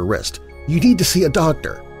with her wrist. "You need to see a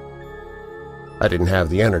doctor." I didn't have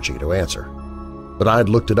the energy to answer, but I'd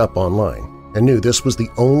looked it up online and knew this was the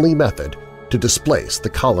only method to displace the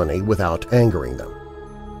colony without angering them.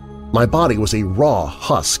 My body was a raw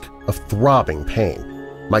husk of throbbing pain,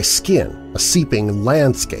 my skin a seeping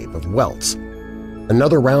landscape of welts.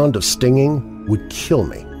 Another round of stinging would kill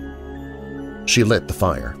me. She lit the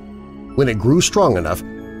fire. When it grew strong enough,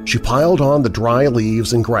 she piled on the dry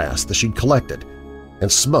leaves and grass that she'd collected,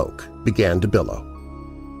 and smoke began to billow.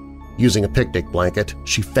 Using a picnic blanket,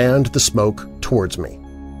 she fanned the smoke towards me.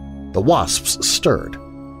 The wasps stirred.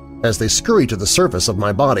 As they scurried to the surface of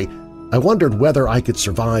my body, I wondered whether I could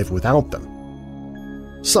survive without them.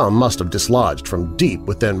 Some must have dislodged from deep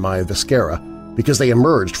within my viscera because they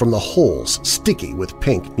emerged from the holes sticky with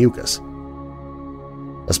pink mucus.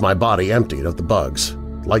 As my body emptied of the bugs,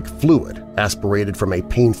 like fluid aspirated from a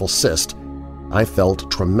painful cyst, I felt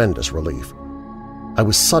tremendous relief. I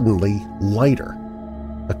was suddenly lighter.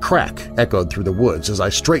 A crack echoed through the woods as I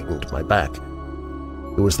straightened my back.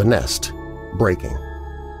 It was the nest breaking.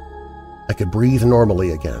 I could breathe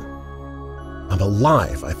normally again. I'm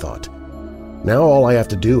alive, I thought. Now all I have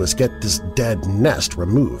to do is get this dead nest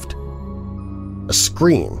removed. A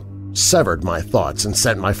scream severed my thoughts and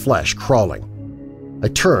sent my flesh crawling. I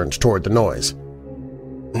turned toward the noise.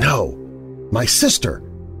 No! My sister!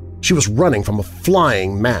 She was running from a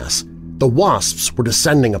flying mass. The wasps were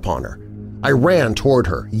descending upon her. I ran toward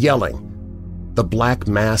her, yelling. The black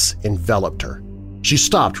mass enveloped her. She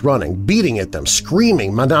stopped running, beating at them,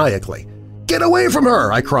 screaming maniacally. "Get away from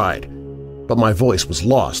her!" I cried. But my voice was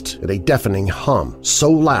lost in a deafening hum so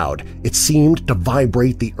loud it seemed to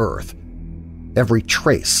vibrate the earth. Every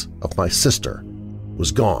trace of my sister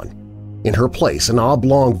was gone. In her place, an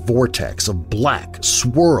oblong vortex of black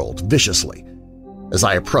swirled viciously. As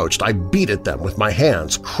I approached, I beat at them with my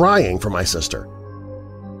hands, crying for my sister.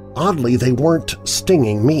 Oddly, they weren't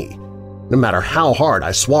stinging me. No matter how hard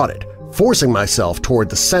I swatted, forcing myself toward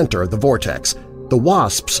the center of the vortex, the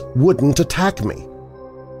wasps wouldn't attack me.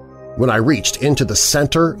 When I reached into the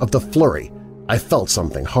center of the flurry, I felt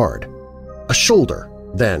something hard. A shoulder,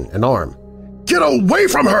 then an arm. "Get away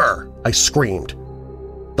from her!" I screamed.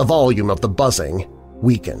 The volume of the buzzing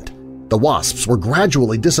weakened. The wasps were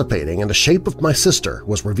gradually dissipating and the shape of my sister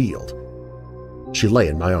was revealed. She lay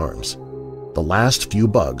in my arms. The last few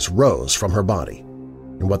bugs rose from her body,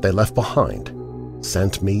 and what they left behind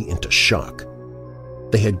sent me into shock.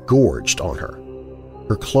 They had gorged on her.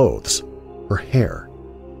 Her clothes, her hair,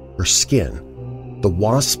 her skin. The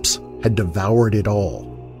wasps had devoured it all.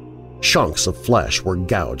 Chunks of flesh were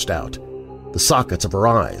gouged out. The sockets of her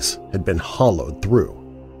eyes had been hollowed through.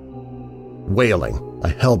 Wailing, I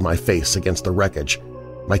held my face against the wreckage.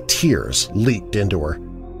 My tears leaked into her.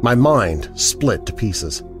 My mind split to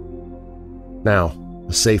pieces. Now,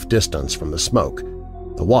 a safe distance from the smoke,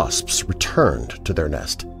 the wasps returned to their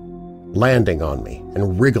nest, landing on me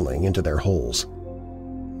and wriggling into their holes.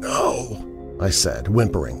 "No," I said,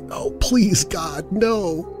 whimpering. "Oh, please, God,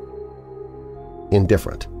 no!"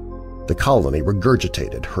 Indifferent, the colony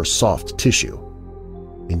regurgitated her soft tissue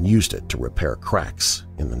and used it to repair cracks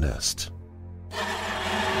in the nest.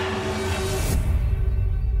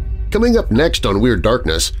 Coming up next on Weird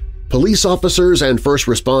Darkness, police officers and first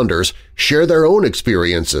responders share their own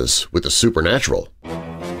experiences with the supernatural.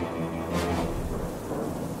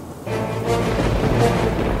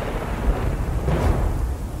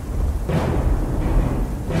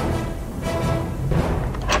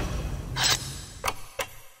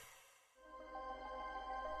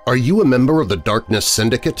 Are you a member of the Darkness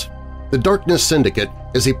Syndicate? The Darkness Syndicate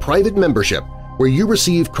is a private membership where you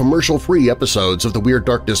receive commercial-free episodes of the Weird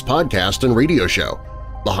Darkness podcast and radio show,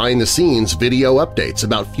 behind-the-scenes video updates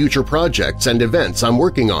about future projects and events I'm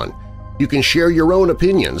working on. You can share your own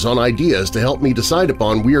opinions on ideas to help me decide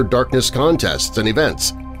upon Weird Darkness contests and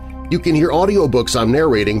events. You can hear audiobooks I'm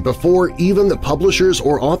narrating before even the publishers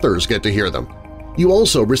or authors get to hear them. You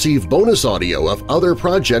also receive bonus audio of other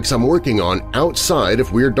projects I'm working on outside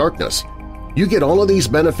of Weird Darkness. You get all of these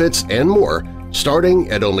benefits and more starting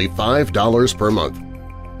at only $5 per month.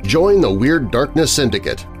 Join the Weird Darkness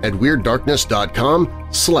Syndicate at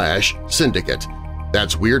WeirdDarkness.com/syndicate.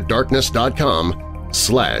 That's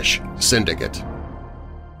WeirdDarkness.com/syndicate.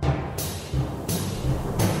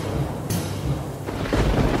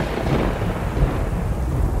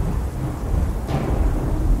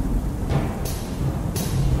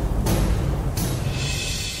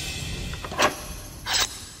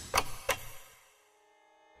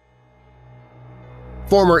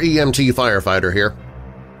 Former EMT firefighter here.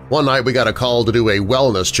 One night we got a call to do a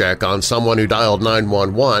wellness check on someone who dialed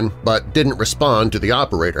 911 but didn't respond to the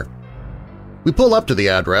operator. We pull up to the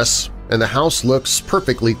address, and the house looks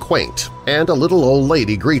perfectly quaint, and a little old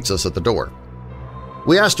lady greets us at the door.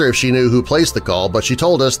 We asked her if she knew who placed the call, but she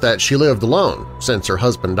told us that she lived alone since her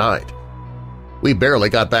husband died. We barely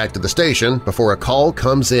got back to the station before a call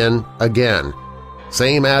comes in again.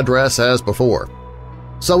 Same address as before.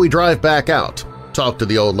 So we drive back out, talk to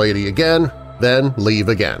the old lady again, then leave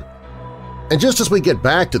again. And just as we get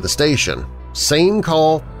back to the station, same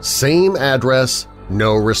call, same address,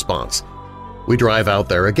 no response. We drive out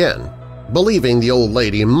there again, believing the old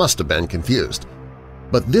lady must have been confused.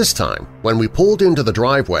 But this time, when we pulled into the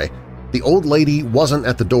driveway, the old lady wasn't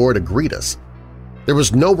at the door to greet us. There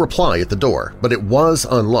was no reply at the door, but it was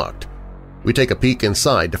unlocked. We take a peek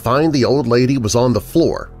inside to find the old lady was on the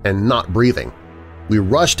floor and not breathing. We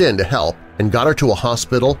rushed in to help and got her to a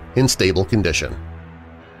hospital in stable condition.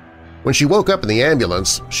 When she woke up in the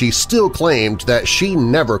ambulance, she still claimed that she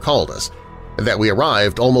never called us, and that we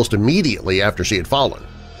arrived almost immediately after she had fallen.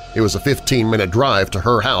 It was a 15-minute drive to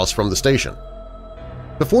her house from the station.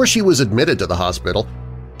 Before she was admitted to the hospital,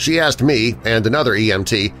 she asked me and another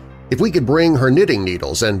EMT if we could bring her knitting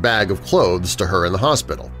needles and bag of clothes to her in the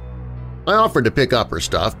hospital. I offered to pick up her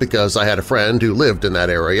stuff because I had a friend who lived in that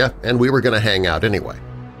area and we were going to hang out anyway.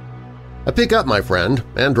 I pick up my friend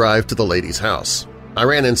and drive to the lady's house. I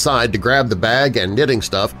ran inside to grab the bag and knitting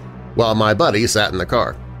stuff while my buddy sat in the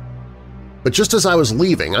car. But just as I was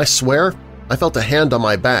leaving, I swear, I felt a hand on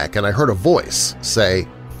my back and I heard a voice say,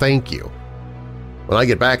 "Thank you." When I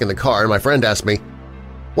get back in the car, my friend asked me,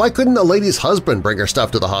 "Why couldn't the lady's husband bring her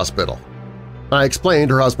stuff to the hospital?" I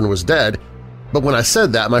explained her husband was dead, but when I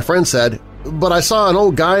said that, my friend said, "But I saw an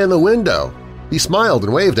old guy in the window. He smiled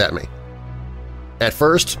and waved at me." At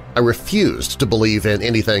first, I refused to believe in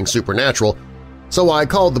anything supernatural, so I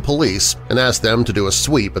called the police and asked them to do a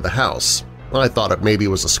sweep of the house. I thought it maybe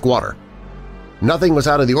was a squatter. Nothing was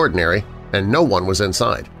out of the ordinary, and no one was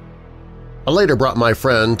inside. I later brought my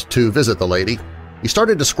friend to visit the lady. He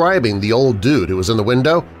started describing the old dude who was in the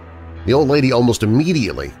window. The old lady almost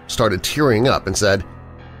immediately started tearing up and said,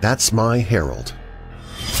 "That's my Harold."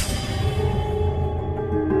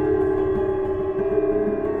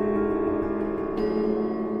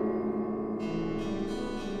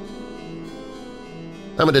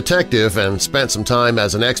 I'm a detective and spent some time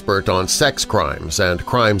as an expert on sex crimes and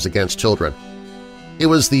crimes against children. It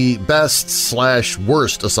was the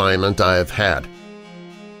best/worst assignment I have had.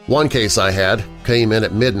 One case I had came in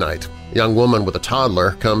at midnight. A young woman with a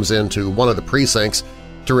toddler comes into one of the precincts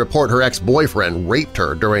to report her ex-boyfriend raped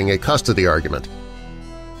her during a custody argument.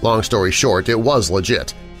 Long story short, it was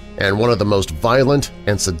legit, and one of the most violent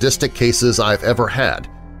and sadistic cases I've ever had,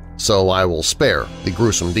 so I will spare the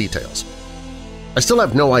gruesome details. I still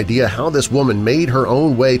have no idea how this woman made her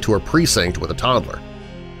own way to her precinct with a toddler.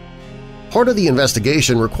 Part of the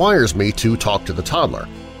investigation requires me to talk to the toddler.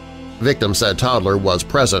 The victim said toddler was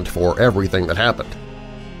present for everything that happened.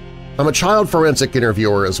 I'm a child forensic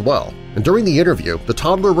interviewer as well, and during the interview, the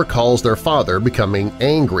toddler recalls their father becoming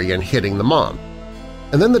angry and hitting the mom.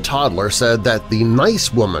 And then the toddler said that the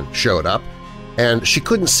nice woman showed up and she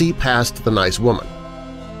couldn't see past the nice woman.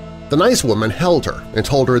 The nice woman held her and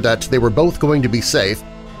told her that they were both going to be safe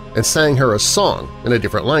and sang her a song in a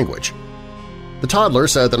different language. The toddler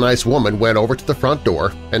said the nice woman went over to the front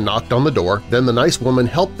door and knocked on the door, then the nice woman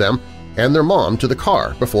helped them and their mom to the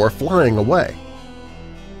car before flying away.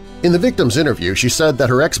 In the victim's interview, she said that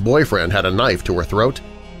her ex-boyfriend had a knife to her throat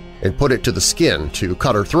and put it to the skin to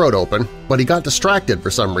cut her throat open, but he got distracted for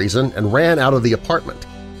some reason and ran out of the apartment.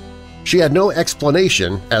 She had no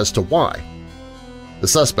explanation as to why. The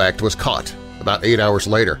suspect was caught about 8 hours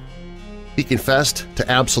later. He confessed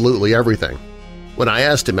to absolutely everything. When I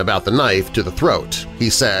asked him about the knife to the throat, he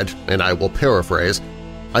said, and I will paraphrase,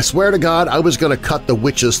 "I swear to God I was going to cut the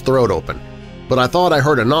witch's throat open, but I thought I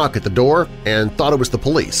heard a knock at the door and thought it was the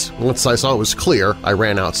police. Once I saw it was clear, I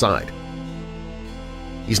ran outside."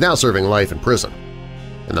 He's now serving life in prison,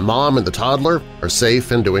 and the mom and the toddler are safe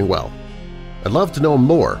and doing well. I'd love to know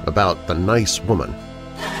more about the nice woman.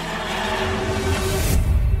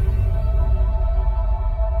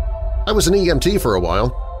 I was an EMT for a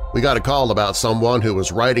while. We got a call about someone who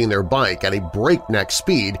was riding their bike at a breakneck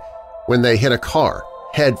speed when they hit a car,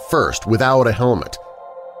 head first, without a helmet.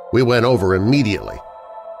 We went over immediately.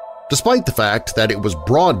 Despite the fact that it was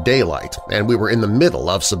broad daylight and we were in the middle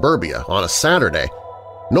of suburbia on a Saturday,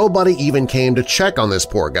 nobody even came to check on this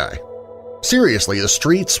poor guy. Seriously, the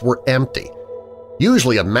streets were empty.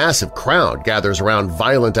 Usually a massive crowd gathers around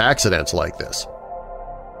violent accidents like this.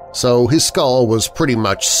 so his skull was pretty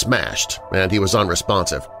much smashed and he was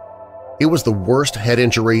unresponsive. It was the worst head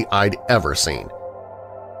injury I'd ever seen.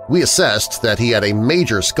 We assessed that he had a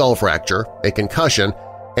major skull fracture, a concussion,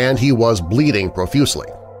 and he was bleeding profusely.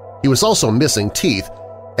 He was also missing teeth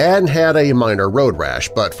and had a minor road rash,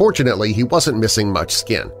 but fortunately he wasn't missing much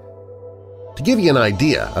skin. To give you an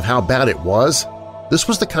idea of how bad it was, this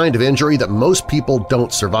was the kind of injury that most people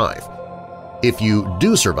don't survive. If you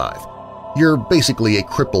do survive, you're basically a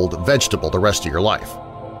crippled vegetable the rest of your life.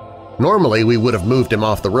 Normally we would have moved him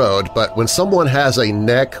off the road, but when someone has a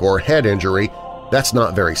neck or head injury, that's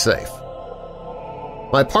not very safe.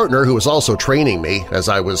 My partner, who was also training me as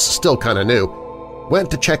I was still kinda new,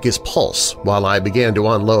 went to check his pulse while I began to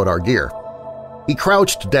unload our gear. He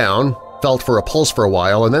crouched down, felt for a pulse for a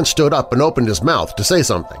while, and then stood up and opened his mouth to say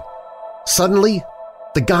something. Suddenly,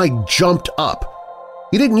 the guy jumped up.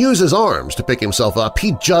 He didn't use his arms to pick himself up,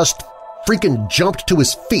 he just freaking jumped to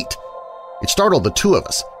his feet. It startled the two of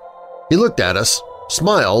us. He looked at us,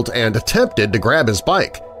 smiled, and attempted to grab his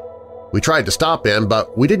bike. We tried to stop him,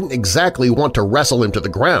 but we didn't exactly want to wrestle him to the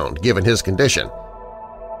ground given his condition.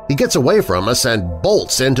 He gets away from us and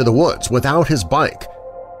bolts into the woods without his bike.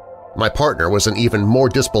 My partner was in even more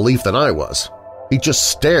disbelief than I was. He just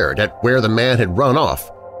stared at where the man had run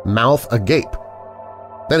off, mouth agape.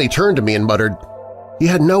 Then he turned to me and muttered, "He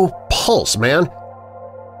had no pulse, man."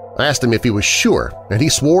 I asked him if he was sure, and he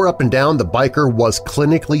swore up and down the biker was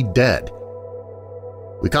clinically dead.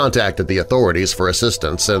 We contacted the authorities for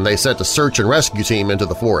assistance, and they sent a search and rescue team into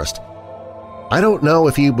the forest. I don't know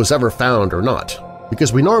if he was ever found or not,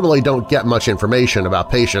 because we normally don't get much information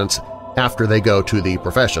about patients after they go to the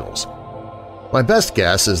professionals. My best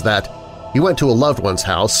guess is that he went to a loved one's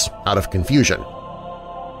house out of confusion.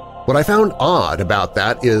 What I found odd about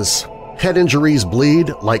that is head injuries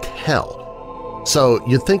bleed like hell, so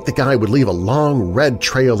you'd think the guy would leave a long red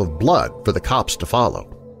trail of blood for the cops to follow.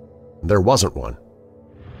 There wasn't one.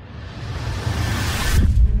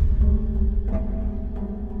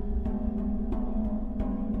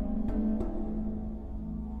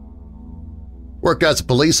 Worked as a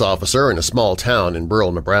police officer in a small town in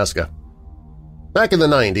rural Nebraska. Back in the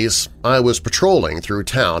 90s, I was patrolling through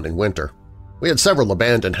town in winter. We had several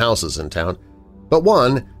abandoned houses in town, but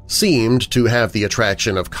one seemed to have the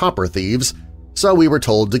attraction of copper thieves, so we were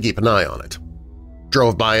told to keep an eye on it.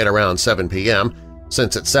 Drove by it around 7 p.m.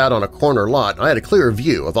 Since it sat on a corner lot, I had a clear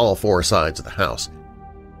view of all four sides of the house.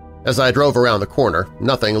 As I drove around the corner,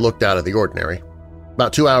 nothing looked out of the ordinary.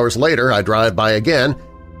 About 2 hours later, I drive by again,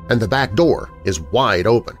 and the back door is wide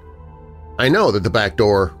open. I know that the back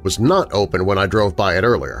door was not open when I drove by it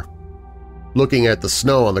earlier. Looking at the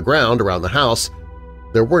snow on the ground around the house,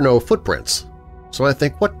 there were no footprints, so I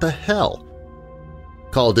think, what the hell?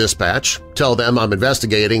 Call dispatch, tell them I'm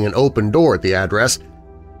investigating an open door at the address,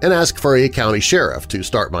 and ask for a county sheriff to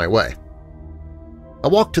start my way. I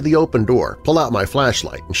walk to the open door, pull out my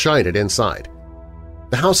flashlight, and shine it inside.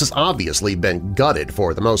 The house has obviously been gutted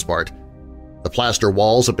for the most part. The plaster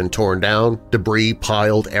walls have been torn down, debris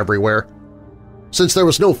piled everywhere. Since there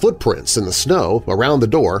was no footprints in the snow around the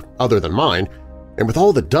door other than mine, and with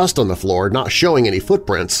all the dust on the floor not showing any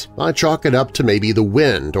footprints, I chalk it up to maybe the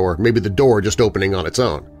wind or maybe the door just opening on its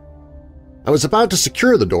own. I was about to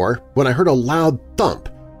secure the door when I heard a loud thump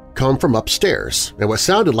come from upstairs and what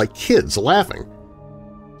sounded like kids laughing.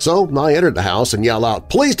 So I entered the house and yelled out,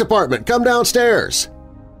 "Police department, come downstairs!"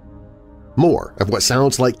 More of what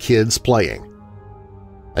sounds like kids playing.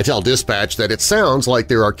 I tell dispatch that it sounds like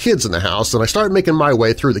there are kids in the house, and I start making my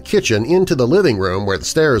way through the kitchen into the living room where the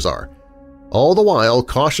stairs are, all the while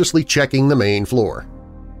cautiously checking the main floor.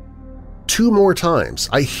 2 more times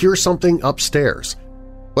I hear something upstairs,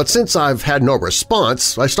 but since I've had no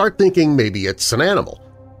response, I start thinking maybe it's an animal.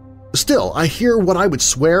 Still, I hear what I would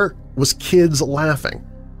swear was kids laughing.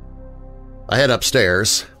 I head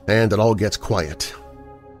upstairs, and it all gets quiet.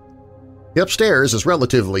 The upstairs is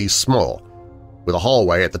relatively small, with a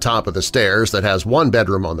hallway at the top of the stairs that has one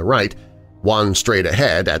bedroom on the right, one straight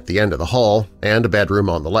ahead at the end of the hall, and a bedroom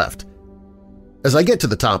on the left. As I get to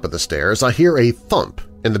the top of the stairs, I hear a thump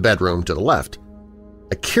in the bedroom to the left.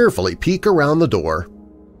 I carefully peek around the door,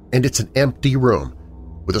 and it's an empty room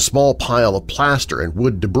with a small pile of plaster and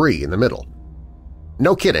wood debris in the middle.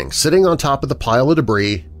 No kidding, sitting on top of the pile of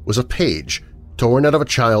debris was a page torn out of a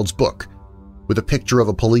child's book with a picture of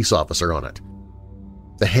a police officer on it.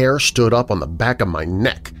 The hair stood up on the back of my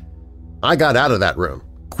neck. I got out of that room,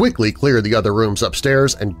 quickly cleared the other rooms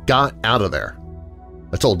upstairs, and got out of there.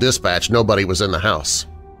 I told dispatch nobody was in the house,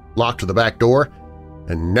 locked the back door,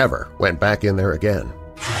 and never went back in there again.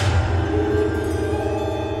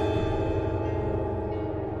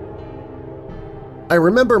 I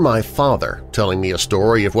remember my father telling me a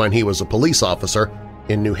story of when he was a police officer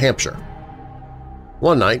in New Hampshire.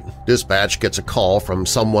 One night, dispatch gets a call from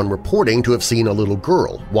someone reporting to have seen a little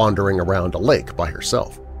girl wandering around a lake by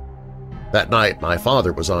herself. That night, my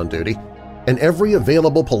father was on duty, and every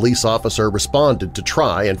available police officer responded to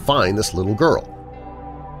try and find this little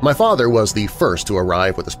girl. My father was the first to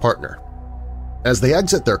arrive with his partner. As they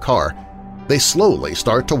exit their car, they slowly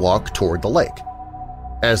start to walk toward the lake.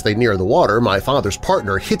 As they near the water, my father's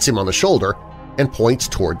partner hits him on the shoulder and points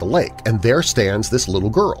toward the lake, and there stands this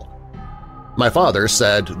little girl. My father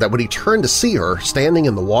said that when he turned to see her standing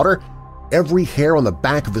in the water, every hair on the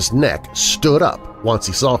back of his neck stood up once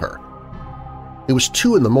he saw her. It was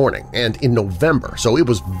 2 in the morning and in November, so it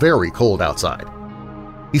was very cold outside.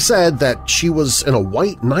 He said that she was in a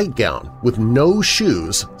white nightgown with no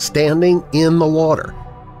shoes standing in the water.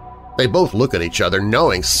 They both look at each other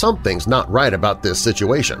knowing something's not right about this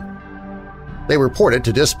situation. They reported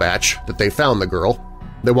to dispatch that they found the girl.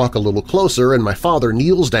 They walk a little closer and my father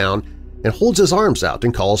kneels down and holds his arms out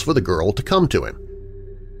and calls for the girl to come to him.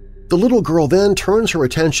 The little girl then turns her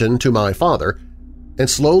attention to my father and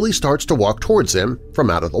slowly starts to walk towards him from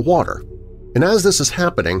out of the water. And as this is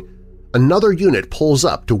happening, another unit pulls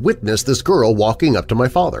up to witness this girl walking up to my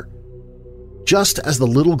father. Just as the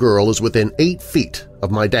little girl is within 8 feet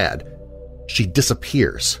of my dad, she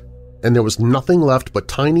disappears, and there was nothing left but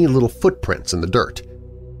tiny little footprints in the dirt.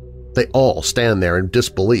 They all stand there in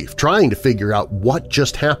disbelief, trying to figure out what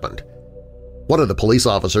just happened. One of the police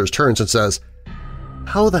officers turns and says,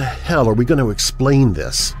 "How the hell are we going to explain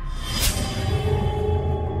this?"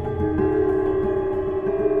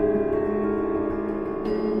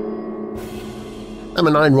 I'm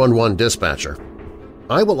a 911 dispatcher.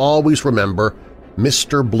 I will always remember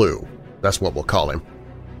Mr. Blue, that's what we'll call him.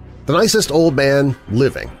 The nicest old man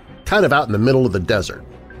living, kind of out in the middle of the desert.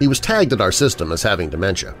 He was tagged in our system as having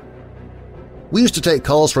dementia. We used to take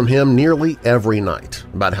calls from him nearly every night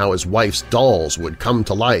about how his wife's dolls would come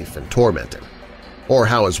to life and torment him, or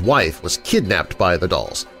how his wife was kidnapped by the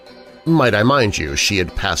dolls. Might I mind you, she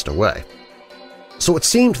had passed away. So it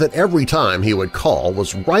seemed that every time he would call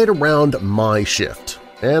was right around my shift,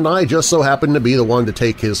 and I just so happened to be the one to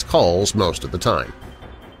take his calls most of the time.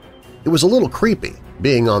 It was a little creepy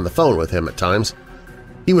being on the phone with him at times.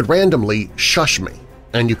 He would randomly shush me,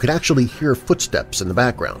 and you could actually hear footsteps in the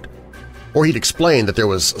background. Or he'd explain that there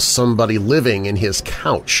was somebody living in his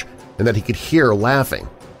couch and that he could hear laughing.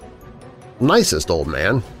 Nicest old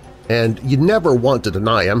man, and you'd never want to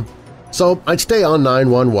deny him, so I'd stay on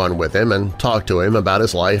 911 with him and talk to him about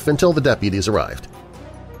his life until the deputies arrived.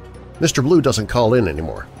 Mr. Blue doesn't call in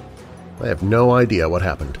anymore. I have no idea what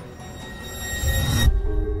happened.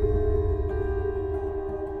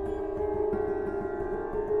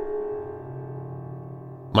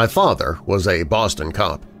 My father was a Boston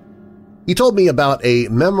cop. He told me about a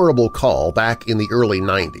memorable call back in the early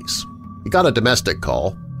 90s. He got a domestic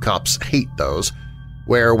call, cops hate those,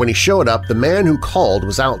 where when he showed up, the man who called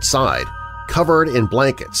was outside, covered in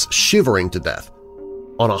blankets, shivering to death,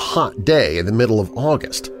 on a hot day in the middle of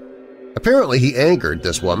August. Apparently he angered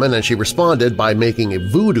this woman and she responded by making a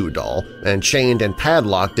voodoo doll and chained and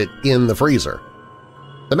padlocked it in the freezer.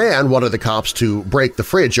 The man wanted the cops to break the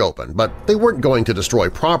fridge open, but they weren't going to destroy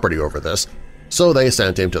property over this, so they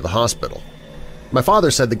sent him to the hospital. My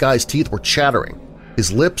father said the guy's teeth were chattering,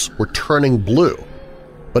 his lips were turning blue,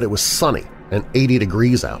 but it was sunny and 80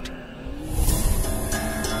 degrees out.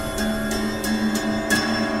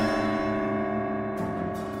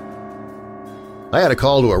 I had a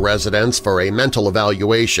call to a residence for a mental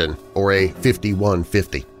evaluation or a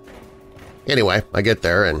 5150. Anyway, I get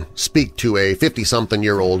there and speak to a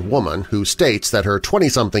 50-something-year-old woman who states that her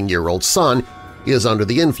 20-something-year-old son is under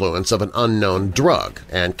the influence of an unknown drug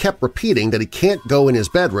and kept repeating that he can't go in his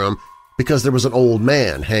bedroom because there was an old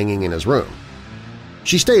man hanging in his room.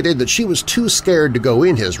 She stated that she was too scared to go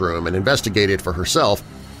in his room and investigate it for herself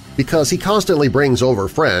because he constantly brings over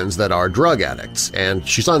friends that are drug addicts and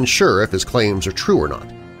she's unsure if his claims are true or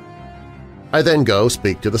not. I then go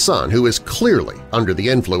speak to the son, who is clearly under the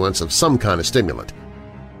influence of some kind of stimulant.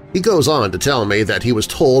 He goes on to tell me that he was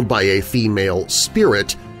told by a female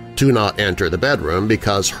spirit to not enter the bedroom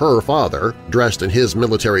because her father, dressed in his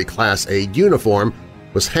military Class A uniform,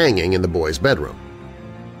 was hanging in the boy's bedroom.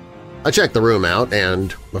 I checked the room out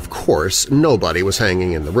and, of course, nobody was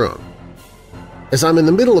hanging in the room. As I'm in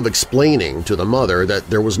the middle of explaining to the mother that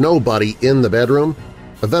there was nobody in the bedroom,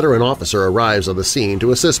 a veteran officer arrives on the scene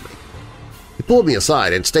to assist me. He pulled me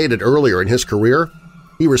aside and stated earlier in his career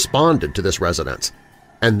he responded to this residence,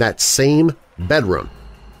 and that same bedroom.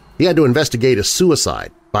 He had to investigate a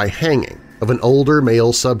suicide by hanging of an older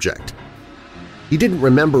male subject. He didn't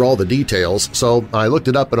remember all the details, so I looked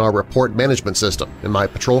it up in our report management system in my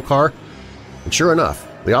patrol car, and sure enough,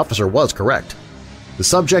 the officer was correct. The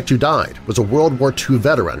subject who died was a World War II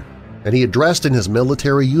veteran, and he had dressed in his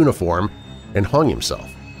military uniform and hung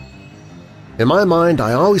himself. In my mind,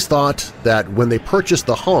 I always thought that when they purchased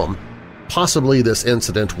the home, possibly this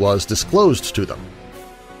incident was disclosed to them.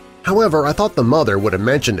 However, I thought the mother would have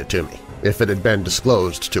mentioned it to me if it had been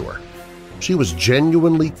disclosed to her. She was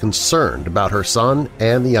genuinely concerned about her son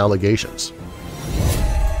and the allegations.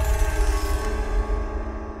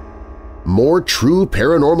 More true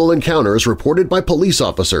paranormal encounters reported by police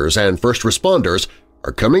officers and first responders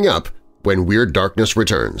are coming up when Weird Darkness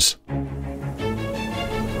returns.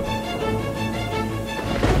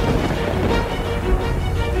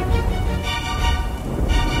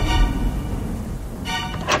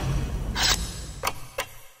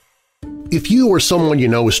 If you or someone you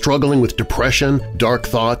know is struggling with depression, dark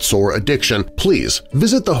thoughts, or addiction, please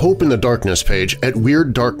visit the Hope in the Darkness page at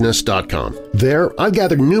WeirdDarkness.com. There, I've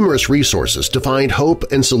gathered numerous resources to find hope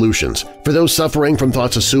and solutions. For those suffering from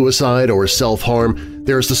thoughts of suicide or self-harm,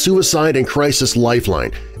 there's the Suicide and Crisis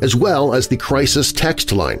Lifeline, as well as the Crisis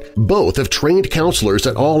Text Line. Both have trained counselors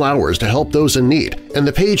at all hours to help those in need, and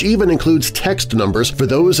the page even includes text numbers for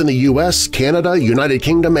those in the U.S., Canada, United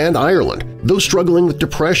Kingdom, and Ireland. Those struggling with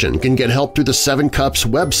depression can get help through the Seven Cups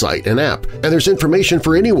website and app, and there's information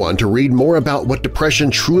for anyone to read more about what depression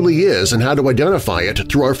truly is and how to identify it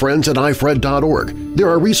through our friends at ifred.org. There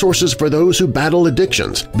are resources for those who battle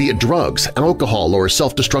addictions, be it drugs, alcohol, or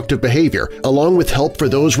self-destructive behavior, along with help for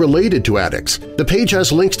those related to addicts. The page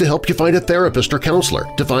has links to help you find a therapist or counselor,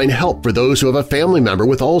 to find help for those who have a family member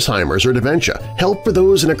with Alzheimer's or dementia, help for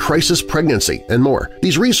those in a crisis pregnancy, and more.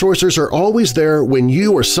 These resources are always there when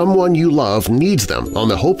you or someone you love needs them on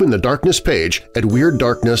the Hope in the Darkness page at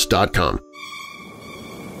WeirdDarkness.com.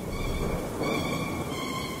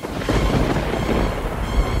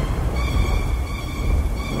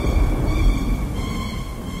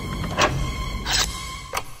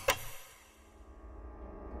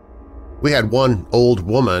 We had one old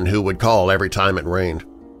woman who would call every time it rained.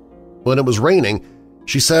 When it was raining,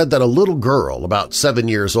 she said that a little girl about 7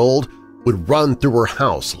 years old would run through her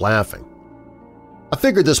house laughing. I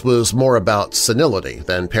figured this was more about senility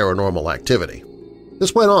than paranormal activity.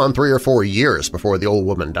 This went on 3 or 4 years before the old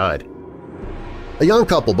woman died. A young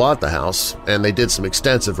couple bought the house, and they did some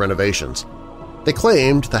extensive renovations. They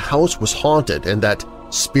claimed the house was haunted and that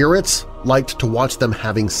spirits liked to watch them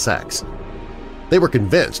having sex. They were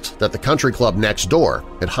convinced that the country club next door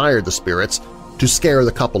had hired the spirits to scare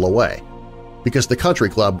the couple away, because the country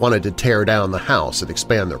club wanted to tear down the house and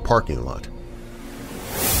expand their parking lot.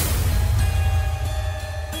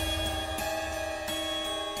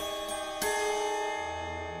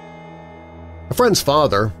 A friend's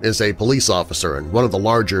father is a police officer in one of the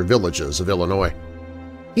larger villages of Illinois.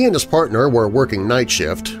 He and his partner were working night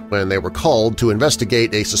shift when they were called to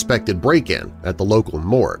investigate a suspected break-in at the local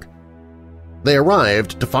morgue. They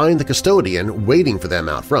arrived to find the custodian waiting for them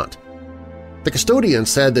out front. The custodian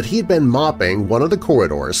said that he'd been mopping one of the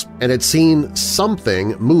corridors and had seen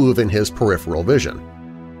something move in his peripheral vision.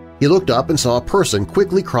 He looked up and saw a person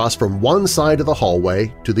quickly cross from one side of the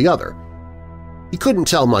hallway to the other. He couldn't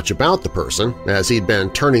tell much about the person, as he'd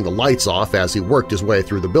been turning the lights off as he worked his way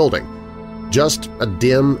through the building. Just a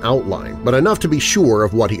dim outline, but enough to be sure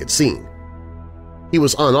of what he had seen. He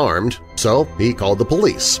was unarmed, so he called the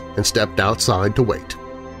police and stepped outside to wait.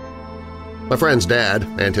 My friend's dad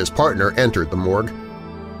and his partner entered the morgue.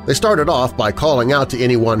 They started off by calling out to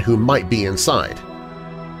anyone who might be inside.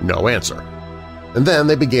 No answer. And then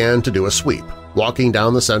they began to do a sweep, walking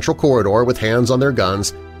down the central corridor with hands on their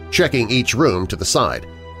guns, checking each room to the side,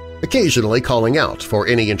 occasionally calling out for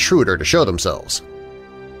any intruder to show themselves.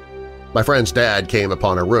 My friend's dad came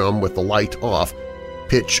upon a room with the light off,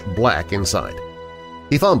 pitch black inside.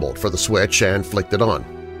 He fumbled for the switch and flicked it on.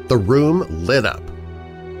 The room lit up.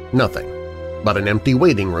 Nothing but an empty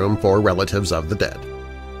waiting room for relatives of the dead.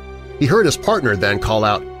 He heard his partner then call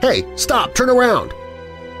out, "Hey, stop! Turn around!"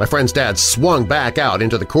 My friend's dad swung back out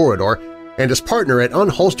into the corridor, and his partner had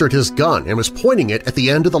unholstered his gun and was pointing it at the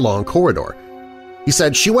end of the long corridor. He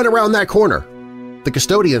said, "She went around that corner." The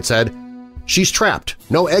custodian said, "She's trapped.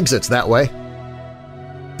 No exits that way."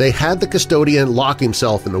 They had the custodian lock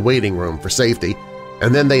himself in the waiting room for safety,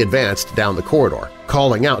 and then they advanced down the corridor,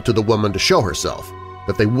 calling out to the woman to show herself,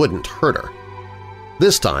 that they wouldn't hurt her.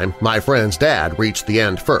 This time, my friend's dad reached the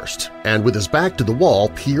end first, and with his back to the wall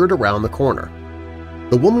peered around the corner.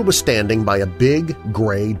 The woman was standing by a big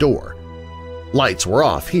gray door. Lights were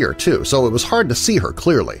off here, too, so it was hard to see her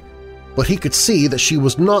clearly, but he could see that she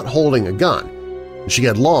was not holding a gun. She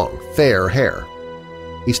had long, fair hair,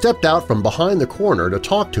 He stepped out from behind the corner to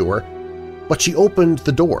talk to her, but she opened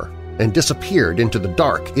the door and disappeared into the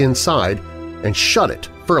dark inside and shut it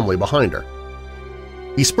firmly behind her.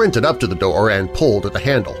 He sprinted up to the door and pulled at the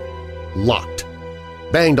handle. Locked.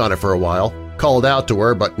 Banged on it for a while, called out to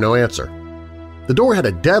her, but no answer. The door had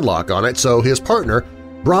a deadlock on it, so his partner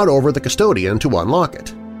brought over the custodian to unlock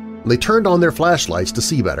it. They turned on their flashlights to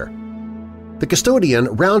see better. The custodian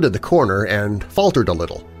rounded the corner and faltered a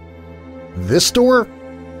little. "This door?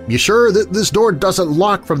 You sure that this door doesn't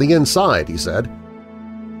lock from the inside?" he said.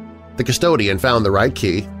 The custodian found the right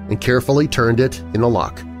key and carefully turned it in the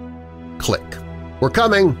lock. Click. "We're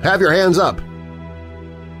coming! Have your hands up!"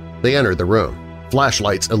 They entered the room,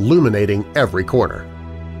 flashlights illuminating every corner.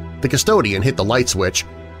 The custodian hit the light switch,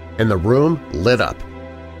 and the room lit up.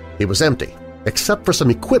 It was empty, except for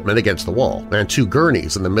some equipment against the wall and two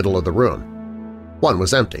gurneys in the middle of the room. One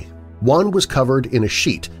was empty. One was covered in a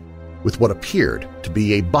sheet with what appeared to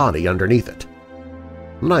be a body underneath it.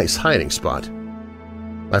 Nice hiding spot.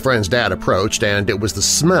 My friend's dad approached, and it was the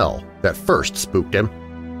smell that first spooked him.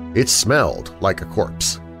 It smelled like a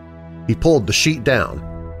corpse. He pulled the sheet down,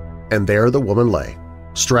 and there the woman lay,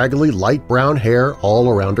 straggly light brown hair all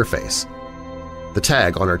around her face. The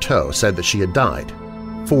tag on her toe said that she had died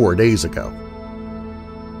 4 days ago.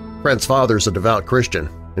 Friend's father's a devout Christian,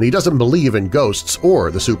 and he doesn't believe in ghosts or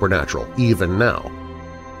the supernatural, even now,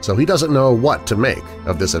 so he doesn't know what to make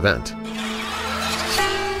of this event.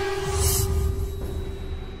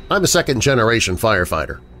 I'm a second-generation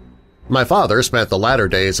firefighter. My father spent the latter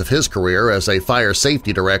days of his career as a fire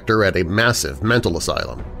safety director at a massive mental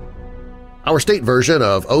asylum. Our state version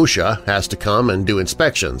of OSHA has to come and do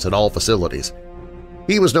inspections at all facilities.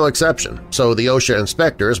 He was no exception, so the OSHA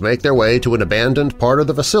inspectors make their way to an abandoned part of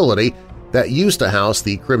the facility that used to house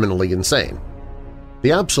the criminally insane.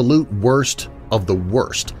 The absolute worst of the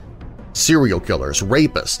worst. Serial killers,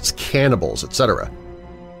 rapists, cannibals, etc.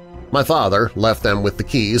 My father left them with the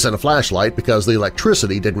keys and a flashlight because the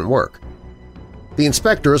electricity didn't work. The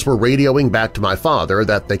inspectors were radioing back to my father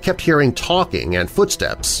that they kept hearing talking and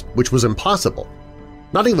footsteps, which was impossible.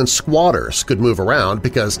 Not even squatters could move around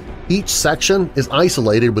because each section is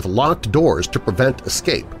isolated with locked doors to prevent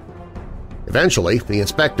escape. Eventually, the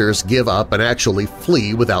inspectors give up and actually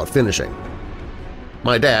flee without finishing.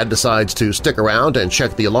 My dad decides to stick around and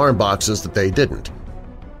check the alarm boxes that they didn't.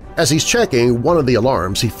 As he's checking one of the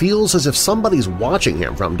alarms, he feels as if somebody's watching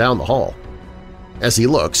him from down the hall. As he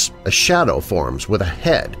looks, a shadow forms with a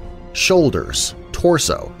head, shoulders,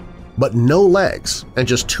 torso, but no legs and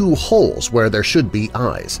just two holes where there should be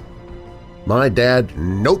eyes. My dad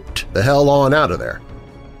noped the hell on out of there.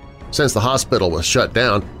 Since the hospital was shut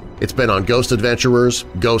down, it's been on Ghost Adventurers,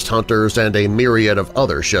 Ghost Hunters, and a myriad of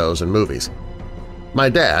other shows and movies. My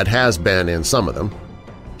dad has been in some of them.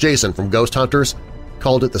 Jason from Ghost Hunters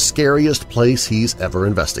called it the scariest place he's ever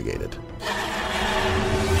investigated.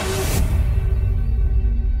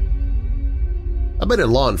 I've been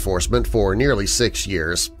in law enforcement for nearly 6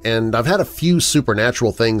 years, and I've had a few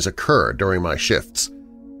supernatural things occur during my shifts.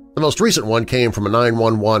 The most recent one came from a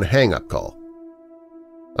 911 hang-up call.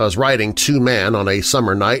 I was riding two-man on a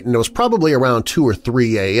summer night, and it was probably around 2 or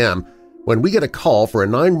 3 a.m. when we get a call for a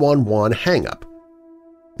 911 hang-up.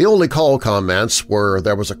 The only call comments were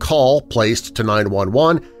there was a call placed to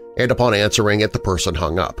 911, and upon answering it, the person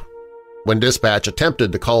hung up. When dispatch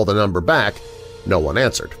attempted to call the number back, no one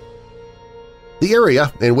answered. The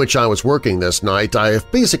area in which I was working this night I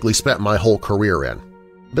have basically spent my whole career in.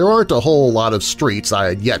 There aren't a whole lot of streets I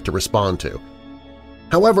had yet to respond to.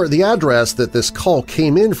 However, the address that this call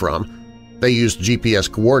came in from, they used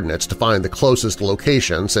GPS coordinates to find the closest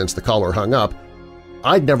location since the caller hung up,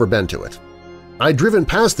 I'd never been to it. I'd driven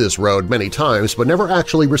past this road many times but never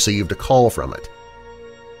actually received a call from it.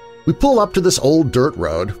 We pull up to this old dirt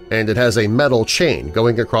road, and it has a metal chain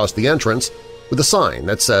going across the entrance with a sign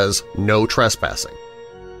that says "No Trespassing."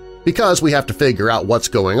 Because we have to figure out what's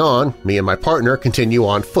going on, me and my partner continue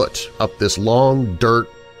on foot up this long dirt,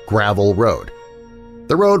 gravel road.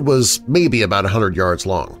 The road was maybe about 100 yards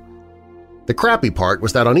long. The crappy part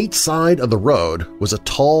was that on each side of the road was a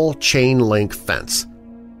tall chain-link fence.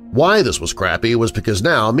 Why this was crappy was because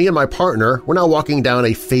now me and my partner were now walking down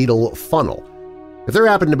a fatal funnel. If there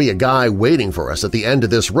happened to be a guy waiting for us at the end of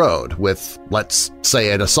this road with, let's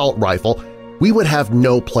say, an assault rifle, we would have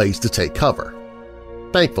no place to take cover.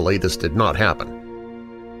 Thankfully, this did not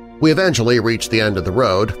happen. We eventually reached the end of the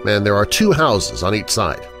road, and there are two houses on each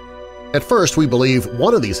side. At first, we believe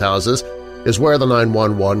one of these houses is where the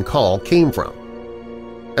 911 call came from.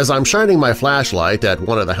 As I'm shining my flashlight at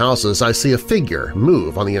one of the houses, I see a figure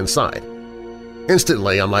move on the inside.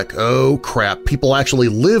 Instantly, I'm like, oh crap, people actually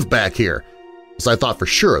live back here. as I thought for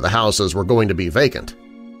sure the houses were going to be vacant.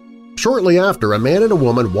 Shortly after, a man and a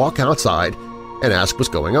woman walk outside and ask what's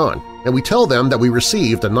going on, and we tell them that we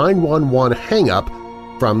received a 911 hang-up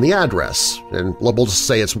from the address, and we'll just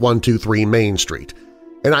say it's 123 Main Street,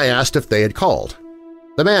 and I asked if they had called.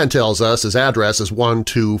 The man tells us his address is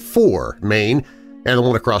 124 Main, and the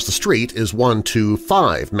one across the street is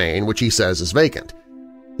 125 Main, which he says is vacant.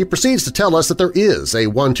 He proceeds to tell us that there is a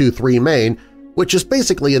 123 Main, which is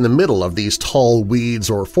basically in the middle of these tall weeds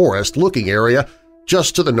or forest-looking area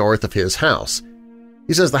just to the north of his house.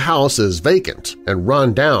 He says the house is vacant and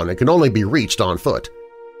run down and can only be reached on foot.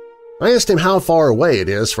 I asked him how far away it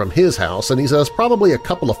is from his house, and he says probably a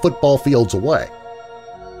couple of football fields away.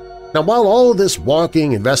 Now, while all of this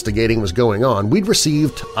walking investigating was going on, we'd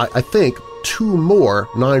received, I think, 2 more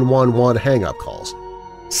 911 hang-up calls.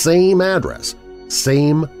 Same address,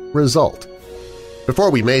 same result.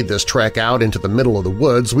 Before we made this trek out into the middle of the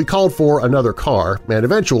woods, we called for another car, and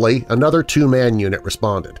eventually another 2-man unit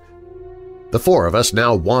responded. The 4 of us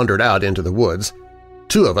now wandered out into the woods,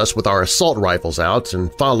 2 of us with our assault rifles out,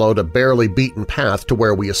 and followed a barely beaten path to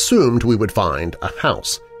where we assumed we would find a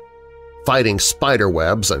house. Fighting spider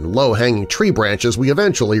webs and low-hanging tree branches, we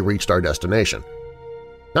eventually reached our destination.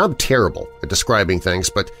 Now, I'm terrible at describing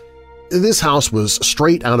things, but this house was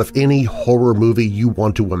straight out of any horror movie you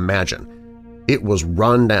want to imagine. It was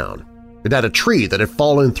run down. It had a tree that had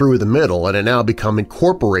fallen through the middle and had now become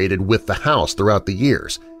incorporated with the house throughout the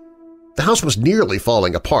years. The house was nearly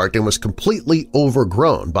falling apart and was completely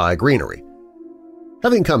overgrown by greenery.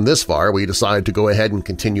 Having come this far, we decided to go ahead and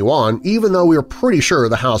continue on, even though we were pretty sure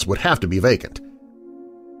the house would have to be vacant.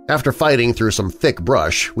 After fighting through some thick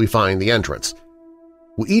brush, we find the entrance.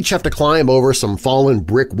 We each have to climb over some fallen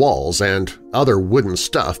brick walls and other wooden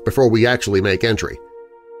stuff before we actually make entry.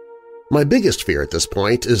 My biggest fear at this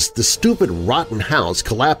point is the stupid rotten house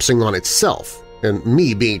collapsing on itself and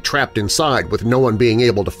me being trapped inside with no one being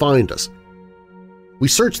able to find us. We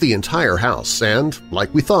searched the entire house and,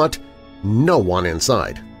 like we thought, no one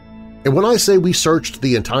inside. And when I say we searched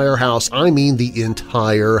the entire house, I mean the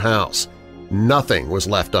entire house. Nothing was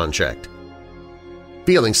left unchecked.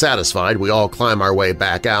 Feeling satisfied, we all climb our way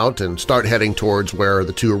back out and start heading towards where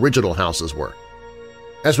the 2 original houses were.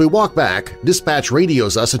 As we walk back, dispatch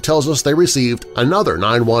radios us and tells us they received another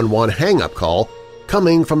 911 hang-up call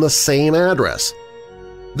coming from the same address.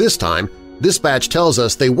 This time, dispatch tells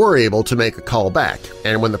us they were able to make a call back,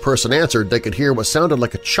 and when the person answered, they could hear what sounded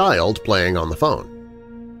like a child playing on the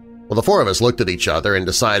phone. Well, the 4 of us looked at each other and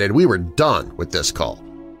decided we were done with this call.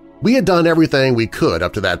 We had done everything we could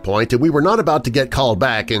up to that point, and we were not about to get called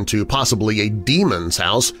back into possibly a demon's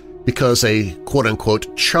house because a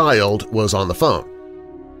quote-unquote child was on the phone.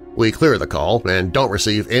 We clear the call and don't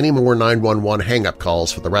receive any more 911 hang-up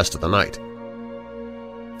calls for the rest of the night.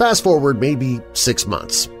 Fast forward maybe 6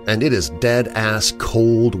 months, and it is dead-ass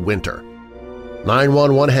cold winter.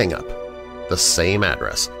 911 hang-up, the same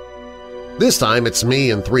address. This time it's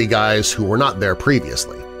me and 3 guys who were not there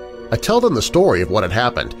previously. I tell them the story of what had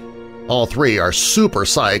happened. All 3 are super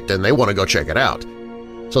psyched and they want to go check it out.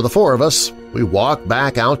 So the 4 of us, we walk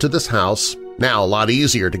back out to this house, now a lot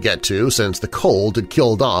easier to get to since the cold had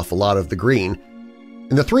killed off a lot of the green,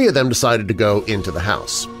 and the 3 of them decided to go into the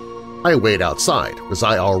house. I wait outside, as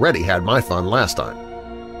I already had my fun last time.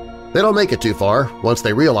 They don't make it too far once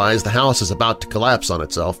they realize the house is about to collapse on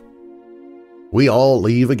itself. We all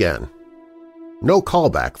leave again. No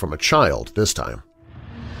callback from a child this time.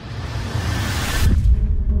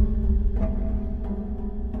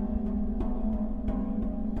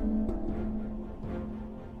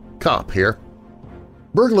 Cop here.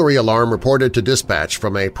 Burglary alarm reported to dispatch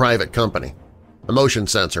from a private company. A motion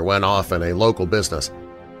sensor went off in a local business.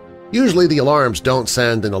 Usually the alarms don't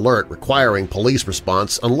send an alert requiring police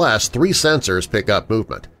response unless 3 sensors pick up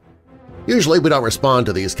movement. Usually we don't respond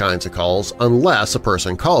to these kinds of calls unless a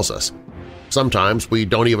person calls us. Sometimes we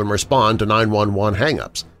don't even respond to 911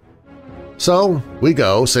 hang-ups. So we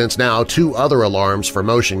go since now 2 other alarms for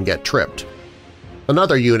motion get tripped.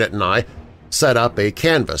 Another unit and I set up a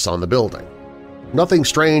canvas on the building. Nothing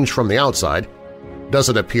strange from the outside.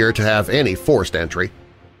 Doesn't appear to have any forced entry.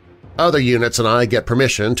 Other units and I get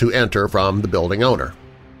permission to enter from the building owner.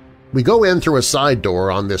 We go in through a side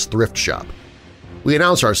door on this thrift shop. We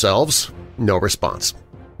announce ourselves, no response.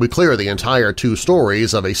 We clear the entire 2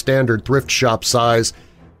 stories of a standard thrift shop size,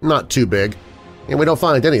 not too big, and we don't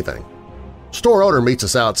find anything. Store owner meets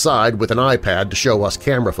us outside with an iPad to show us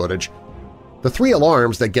camera footage. The 3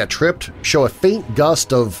 alarms that get tripped show a faint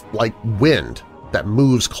gust of, like, wind that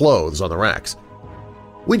moves clothes on the racks.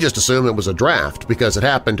 We just assume it was a draft because it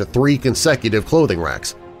happened to 3 consecutive clothing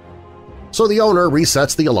racks. So the owner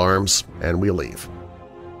resets the alarms and we leave.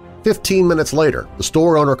 15 minutes later, the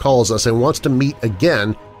store owner calls us and wants to meet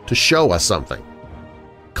again to show us something.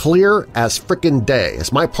 Clear as frickin' day,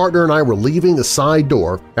 as my partner and I were leaving the side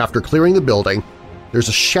door after clearing the building, there's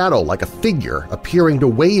a shadow like a figure appearing to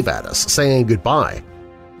wave at us, saying goodbye.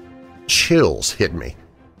 Chills hit me.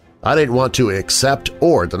 I didn't want to accept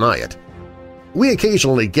or deny it. We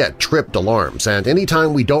occasionally get tripped alarms, and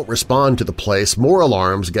anytime we don't respond to the place, more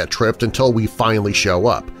alarms get tripped until we finally show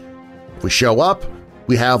up. If we show up,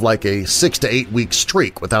 we have like a 6 to 8 week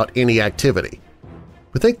streak without any activity.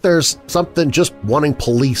 We think there's something just wanting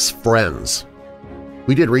police friends.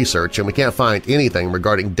 We did research and we can't find anything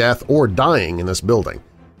regarding death or dying in this building.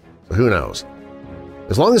 So who knows?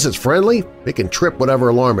 As long as it's friendly, it can trip whatever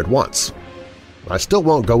alarm it wants. I still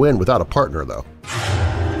won't go in without a partner, though.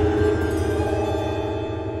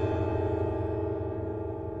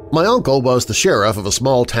 My uncle was the sheriff of a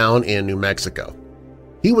small town in New Mexico.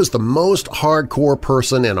 He was the most hardcore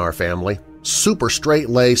person in our family, super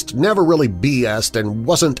straight-laced, never really BS'd, and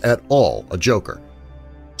wasn't at all a joker.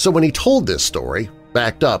 So when he told this story,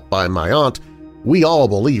 backed up by my aunt, we all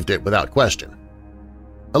believed it without question.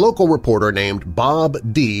 A local reporter named Bob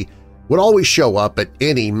D. would always show up at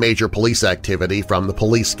any major police activity from the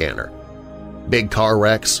police scanner. Big car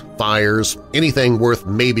wrecks, fires, anything worth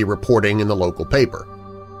maybe reporting in the local paper.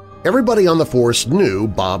 Everybody on the force knew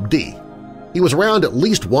Bob D. He was around at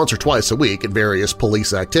least once or twice a week at various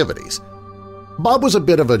police activities. Bob was a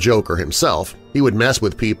bit of a joker himself. He would mess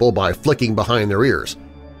with people by flicking behind their ears.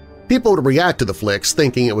 People would react to the flicks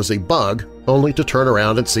thinking it was a bug, only to turn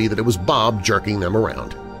around and see that it was Bob jerking them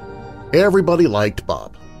around. Everybody liked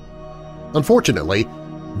Bob. Unfortunately,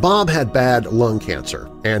 Bob had bad lung cancer,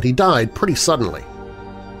 and he died pretty suddenly.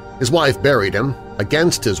 His wife buried him,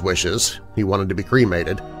 against his wishes. He wanted to be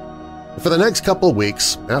cremated. For the next couple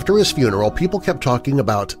weeks after his funeral, people kept talking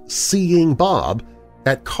about seeing Bob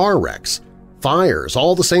at car wrecks, fires,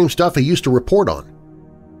 all the same stuff he used to report on.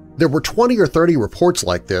 There were 20 or 30 reports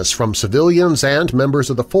like this from civilians and members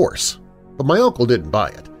of the force, but my uncle didn't buy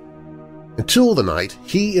it. Until the night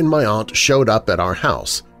he and my aunt showed up at our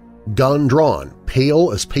house, gun drawn,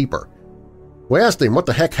 pale as paper. We asked him what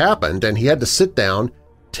the heck happened, and he had to sit down,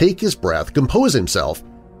 take his breath, compose himself,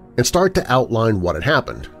 and start to outline what had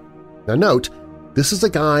happened. Now note, this is a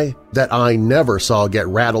guy that I never saw get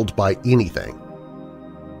rattled by anything.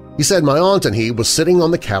 He said my aunt and he was sitting on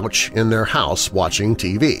the couch in their house watching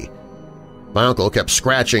TV. My uncle kept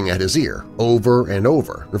scratching at his ear over and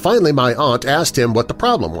over, and finally my aunt asked him what the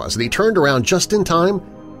problem was, and he turned around just in time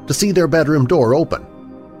to see their bedroom door open.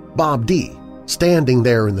 Bob D. standing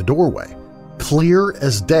there in the doorway, clear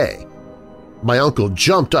as day. My uncle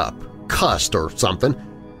jumped up, cussed or something,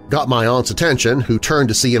 got my aunt's attention, who turned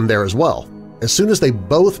to see him there as well. As soon as they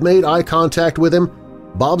both made eye contact with him,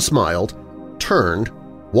 Bob smiled, turned,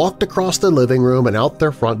 walked across the living room and out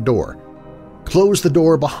their front door, closed the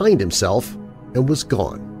door behind himself, and was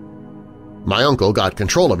gone. My uncle got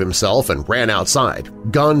control of himself and ran outside,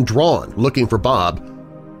 gun drawn, looking for Bob,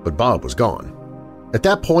 but Bob was gone. At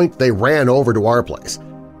that point, they ran over to our place.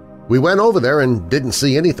 We went over there and didn't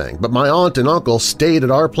see anything, but my aunt and uncle stayed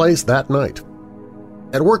at our place that night.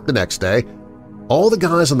 At work the next day, all the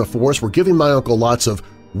guys on the force were giving my uncle lots of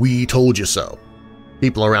 "we told you so."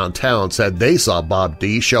 People around town said they saw Bob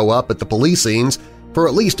D. show up at the police scenes for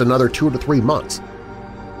at least another 2 to 3 months.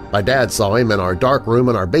 My dad saw him in our dark room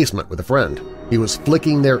in our basement with a friend. He was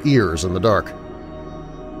flicking their ears in the dark.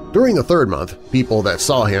 During the 3rd month, people that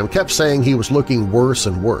saw him kept saying he was looking worse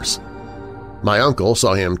and worse. My uncle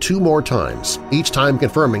saw him 2 more times, each time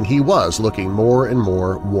confirming he was looking more and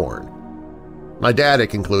more worn. My dad had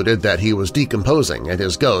concluded that he was decomposing and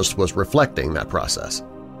his ghost was reflecting that process.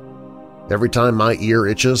 Every time my ear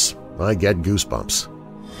itches, I get goosebumps.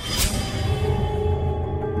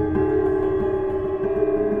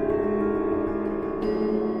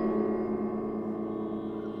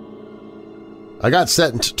 I got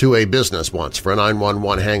sent to a business once for a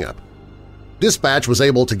 911 hang-up. Dispatch was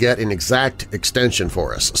able to get an exact extension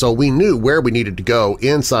for us, so we knew where we needed to go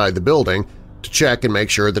inside the building to check and make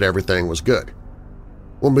sure that everything was good.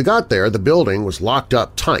 When we got there, the building was locked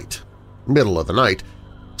up tight, middle of the night,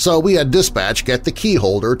 so we had dispatch get the key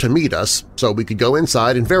holder to meet us so we could go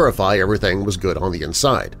inside and verify everything was good on the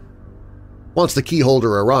inside. Once the key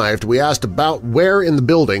holder arrived, we asked about where in the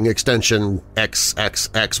building extension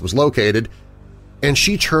XXX was located, and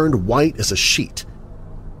she turned white as a sheet.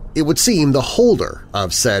 It would seem the holder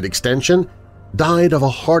of said extension died of a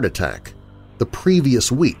heart attack the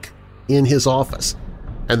previous week in his office,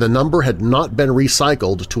 and the number had not been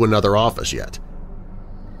recycled to another office yet.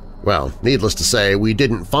 Well, needless to say, we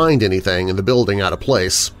didn't find anything in the building out of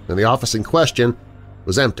place, and the office in question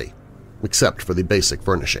was empty, except for the basic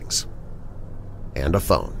furnishings. And a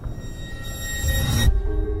phone.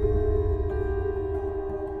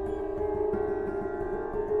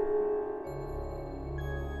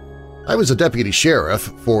 I was a deputy sheriff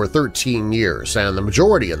for 13 years, and the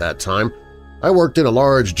majority of that time I worked in a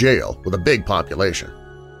large jail with a big population.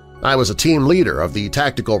 I was a team leader of the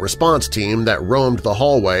tactical response team that roamed the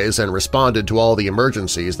hallways and responded to all the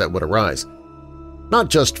emergencies that would arise. Not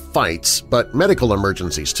just fights, but medical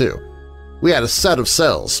emergencies too. We had a set of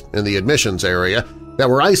cells in the admissions area that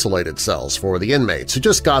were isolated cells for the inmates who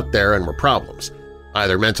just got there and were problems,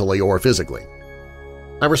 either mentally or physically.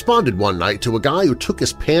 I responded one night to a guy who took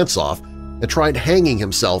his pants off and tried hanging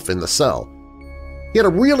himself in the cell. He had a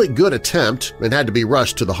really good attempt and had to be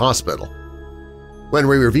rushed to the hospital. When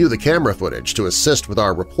we reviewed the camera footage to assist with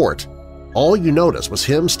our report, all you noticed was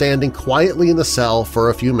him standing quietly in the cell for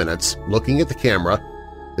a few minutes looking at the camera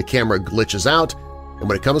glitches out, and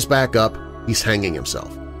when it comes back up, he's hanging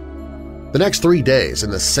himself. The next 3 days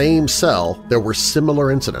in the same cell there were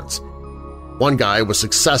similar incidents. One guy was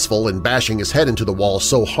successful in bashing his head into the wall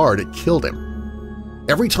so hard it killed him.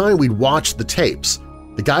 Every time we'd watch the tapes,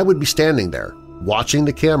 the guy would be standing there, watching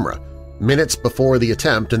the camera, minutes before the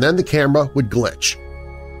attempt, and then the camera would glitch.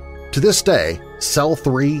 To this day, Cell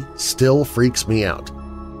 3 still freaks me out.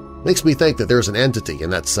 Makes me think that there's an entity in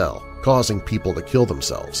that cell causing people to kill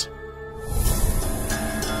themselves.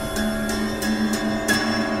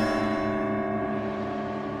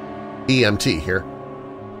 EMT here.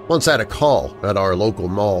 Once had a call at our local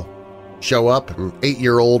mall. Show up, an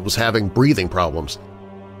 8-year-old was having breathing problems.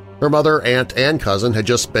 Her mother, aunt, and cousin had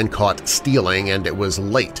just been caught stealing, and it was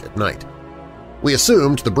late at night. We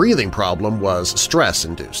assumed the breathing problem was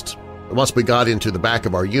stress-induced. Once we got into the back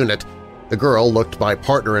of our unit, the girl looked my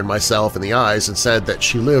partner and myself in the eyes and said that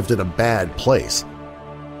she lived in a bad place.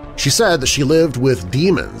 She said that she lived with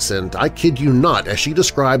demons, and I kid you not, as she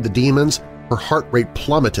described the demons, her heart rate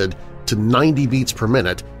plummeted to 90 beats per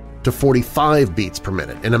minute to 45 beats per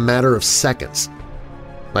minute in a matter of seconds.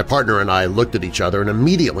 My partner and I looked at each other and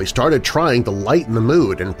immediately started trying to lighten the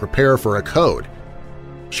mood and prepare for a code.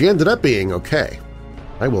 She ended up being okay.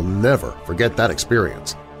 I will never forget that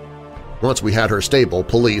experience. Once we had her stable,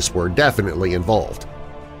 police were definitely involved.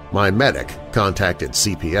 My medic contacted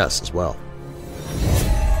CPS as well.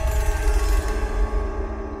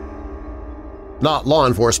 Not law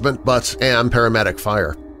enforcement, but am paramedic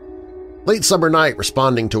fire. Late summer night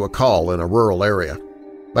responding to a call in a rural area.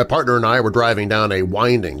 My partner and I were driving down a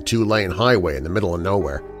winding 2-lane highway in the middle of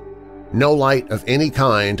nowhere. No light of any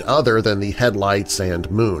kind other than the headlights and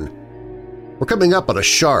moon. We're coming up on a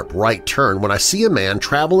sharp right turn when I see a man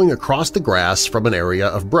traveling across the grass from an area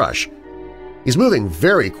of brush. He's moving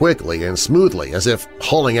very quickly and smoothly as if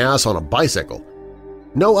hauling ass on a bicycle.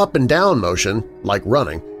 No up and down motion like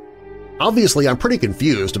running. Obviously, I'm pretty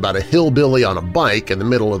confused about a hillbilly on a bike in the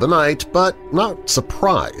middle of the night, but not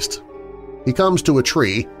surprised. He comes to a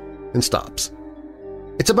tree and stops.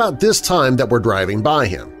 It's about this time that we're driving by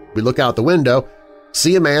him. We look out the window,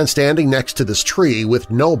 see a man standing next to this tree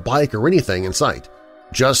with no bike or anything in sight,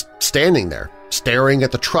 just standing there, staring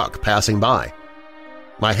at the truck passing by.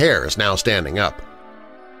 My hair is now standing up.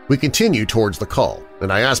 We continue towards the call,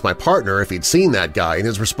 and I asked my partner if he'd seen that guy, and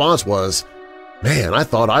his response was, "Man, I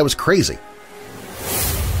thought I was crazy."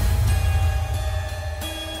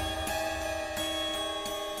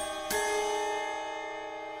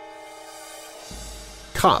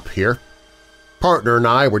 Cop here. Partner and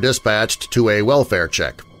I were dispatched to a welfare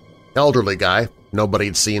check. Elderly guy,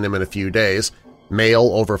 nobody'd seen him in a few days, mail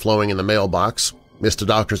overflowing in the mailbox, missed a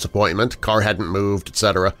doctor's appointment, car hadn't moved,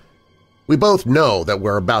 etc. We both know that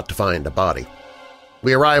we're about to find a body.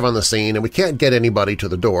 We arrive on the scene and we can't get anybody to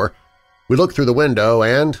the door. We look through the window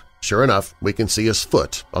and, sure enough, we can see his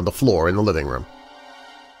foot on the floor in the living room.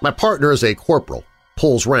 My partner is a corporal,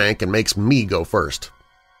 pulls rank and makes me go first.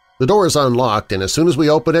 The door is unlocked, and as soon as we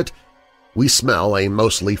open it, we smell a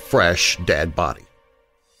mostly fresh, dead body.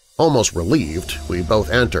 Almost relieved, we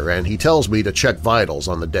both enter, and he tells me to check vitals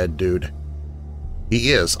on the dead dude.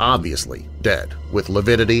 He is obviously dead, with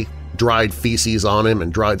lividity, dried feces on him,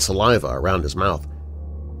 and dried saliva around his mouth.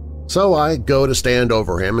 So I go to stand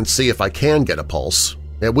over him and see if I can get a pulse,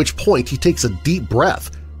 at which point he takes a deep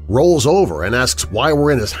breath, rolls over, and asks why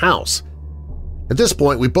we're in his house. At this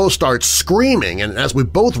point, we both start screaming, and as we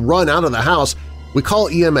both run out of the house, we call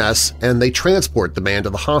EMS and they transport the man to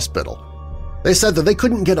the hospital. They said that they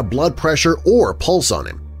couldn't get a blood pressure or pulse on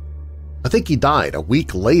him. I think he died a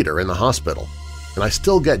week later in the hospital, and I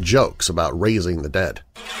still get jokes about raising the dead.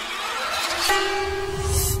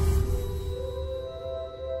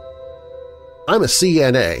 I'm a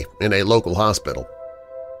CNA in a local hospital.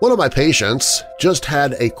 One of my patients just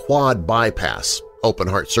had a quad bypass,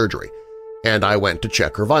 open-heart surgery, and I went to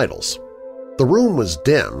check her vitals. The room was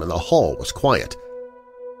dim and the hall was quiet.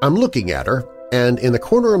 I'm looking at her, and in the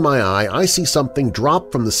corner of my eye I see something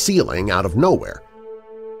drop from the ceiling out of nowhere.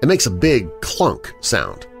 It makes a big clunk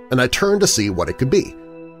sound, and I turn to see what it could be.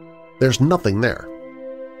 There's nothing there.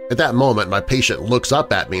 At that moment, my patient looks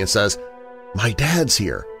up at me and says, "My dad's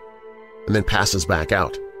here," and then passes back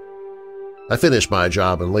out. I finish my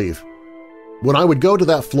job and leave. When I would go to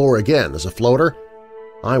that floor again as a floater,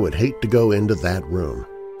 I would hate to go into that room.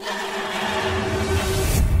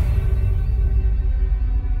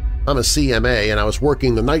 I'm a CMA and I was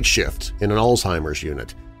working the night shift in an Alzheimer's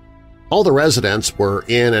unit. All the residents were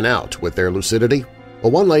in and out with their lucidity,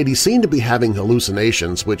 but one lady seemed to be having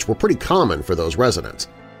hallucinations which were pretty common for those residents.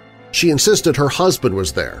 She insisted her husband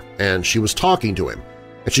was there and she was talking to him,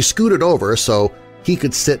 and she scooted over so he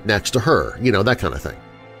could sit next to her, that kind of thing.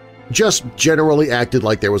 Just generally acted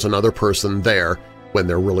like there was another person there when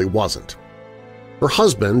there really wasn't. Her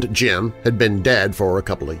husband, Jim, had been dead for a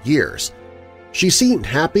couple of years. She seemed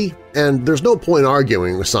happy, and there's no point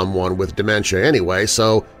arguing with someone with dementia anyway,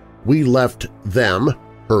 so we left them,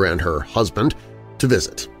 her and her husband, to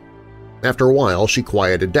visit. After a while, she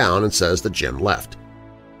quieted down and says that Jim left.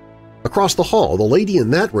 Across the hall, the lady in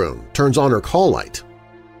that room turns on her call light.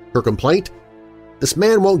 Her complaint? "This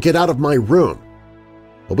man won't get out of my room."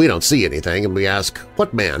 But we don't see anything, and we ask,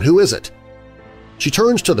 "What man? Who is it?" She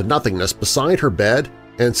turns to the nothingness beside her bed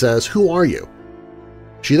and says, "Who are you?"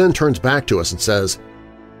 She then turns back to us and says,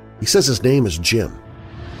 "He says his name is Jim."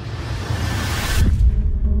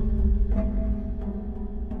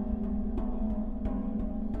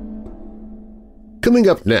 Coming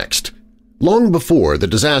up next, long before the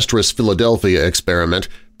disastrous Philadelphia experiment,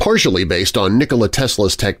 partially based on Nikola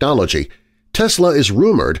Tesla's technology, Tesla is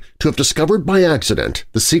rumored to have discovered by accident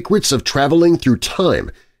the secrets of traveling through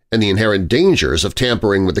time and the inherent dangers of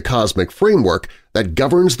tampering with the cosmic framework that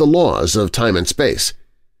governs the laws of time and space.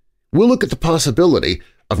 We'll look at the possibility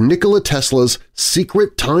of Nikola Tesla's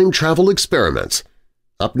secret time travel experiments,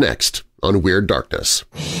 up next on Weird Darkness.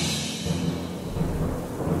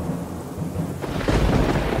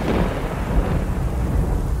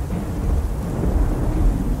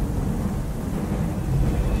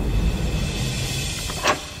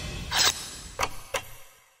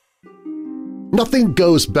 Nothing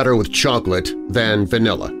goes better with chocolate than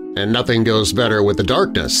vanilla, and nothing goes better with the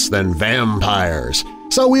darkness than vampires.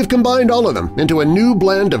 So we've combined all of them into a new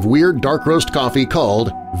blend of weird dark roast coffee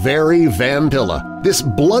called Very Vampilla. This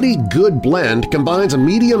bloody good blend combines a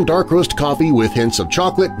medium dark roast coffee with hints of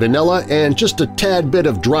chocolate, vanilla, and just a tad bit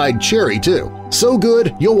of dried cherry, too. So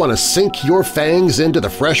good you'll want to sink your fangs into the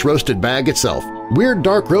fresh roasted bag itself. Weird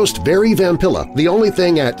Dark Roast Very Vampilla, the only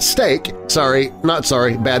thing at stake –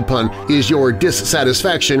 bad pun – is your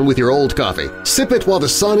dissatisfaction with your old coffee. Sip it while the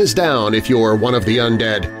sun is down if you're one of the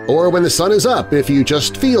undead, or when the sun is up if you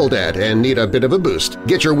just feel dead and need a bit of a boost.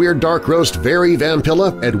 Get your Weird Dark Roast Very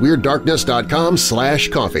Vampilla at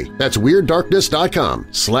WeirdDarkness.com/coffee. That's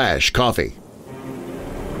WeirdDarkness.com/coffee.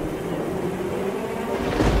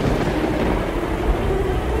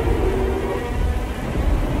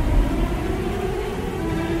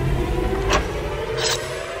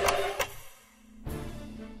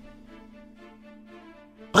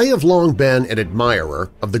 I have long been an admirer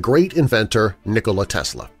of the great inventor Nikola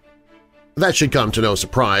Tesla. That should come to no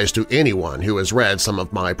surprise to anyone who has read some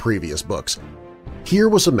of my previous books. Here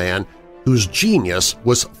was a man whose genius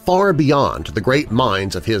was far beyond the great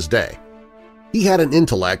minds of his day. He had an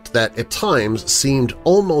intellect that at times seemed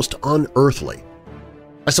almost unearthly.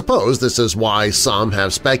 I suppose this is why some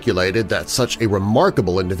have speculated that such a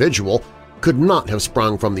remarkable individual could not have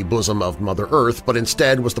sprung from the bosom of Mother Earth, but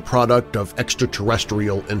instead was the product of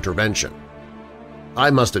extraterrestrial intervention. I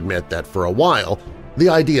must admit that for a while, the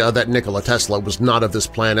idea that Nikola Tesla was not of this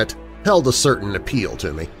planet held a certain appeal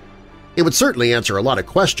to me. It would certainly answer a lot of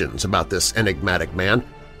questions about this enigmatic man,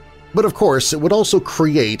 but of course it would also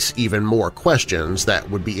create even more questions that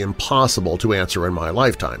would be impossible to answer in my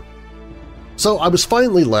lifetime. So I was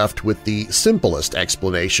finally left with the simplest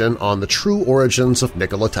explanation on the true origins of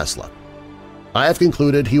Nikola Tesla. I have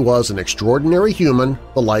concluded he was an extraordinary human,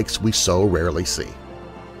 the likes we so rarely see.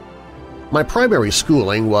 My primary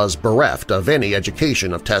schooling was bereft of any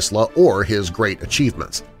education of Tesla or his great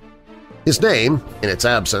achievements. His name, in its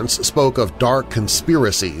absence, spoke of dark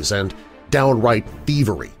conspiracies and downright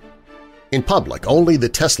thievery. In public, only the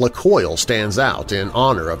Tesla coil stands out in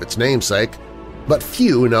honor of its namesake, but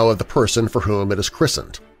few know of the person for whom it is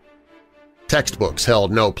christened. Textbooks held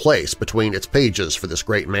no place between its pages for this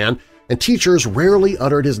great man, and teachers rarely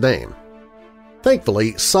uttered his name.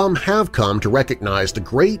 Thankfully, some have come to recognize the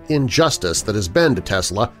great injustice that has been to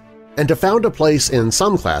Tesla and to found a place in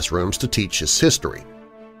some classrooms to teach his history.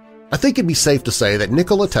 I think it'd be safe to say that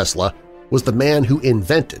Nikola Tesla was the man who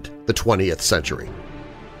invented the 20th century.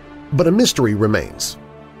 But a mystery remains,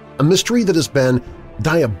 a mystery that has been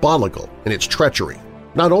diabolical in its treachery,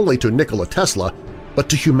 not only to Nikola Tesla, but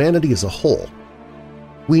to humanity as a whole.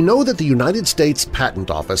 We know that the United States Patent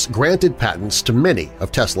Office granted patents to many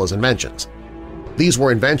of Tesla's inventions. These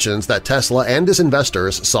were inventions that Tesla and his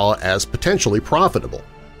investors saw as potentially profitable.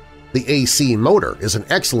 The AC motor is an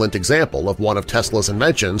excellent example of one of Tesla's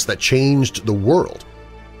inventions that changed the world.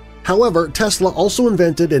 However, Tesla also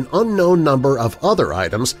invented an unknown number of other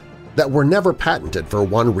items that were never patented for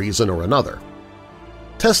one reason or another.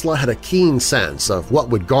 Tesla had a keen sense of what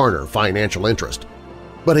would garner financial interest,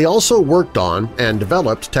 but he also worked on and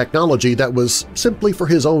developed technology that was simply for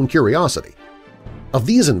his own curiosity. Of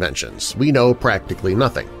these inventions, we know practically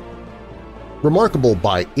nothing. Remarkable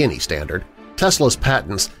by any standard, Tesla's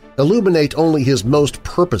patents illuminate only his most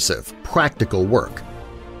purposive, practical work.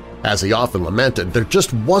 As he often lamented, there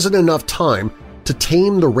just wasn't enough time to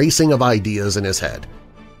tame the racing of ideas in his head.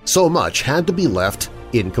 So much had to be left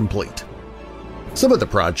incomplete. Some of the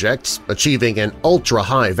projects, achieving an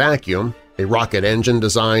ultra-high vacuum, a rocket engine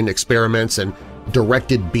design, experiments in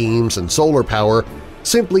directed beams and solar power,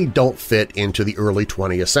 simply don't fit into the early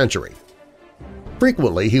 20th century.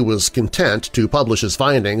 Frequently, he was content to publish his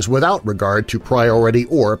findings without regard to priority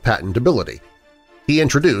or patentability. He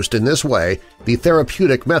introduced in this way the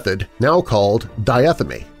therapeutic method now called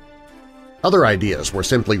diathemy. Other ideas were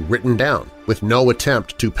simply written down, with no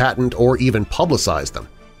attempt to patent or even publicize them.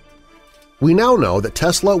 We now know that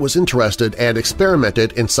Tesla was interested and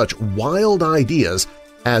experimented in such wild ideas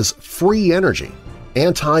as free energy,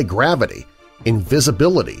 anti-gravity,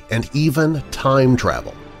 invisibility, and even time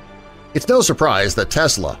travel. It's no surprise that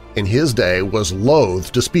Tesla, in his day, was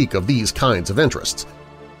loath to speak of these kinds of interests.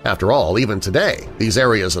 After all, even today, these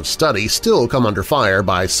areas of study still come under fire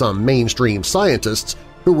by some mainstream scientists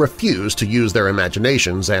who refuse to use their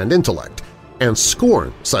imaginations and intellect, and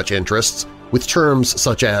scorn such interests with terms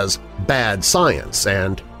such as bad science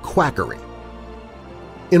and quackery.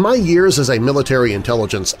 In my years as a military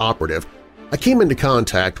intelligence operative, I came into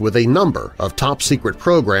contact with a number of top-secret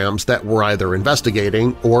programs that were either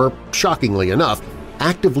investigating or, shockingly enough,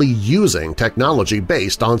 actively using technology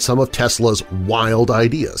based on some of Tesla's wild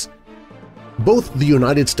ideas. Both the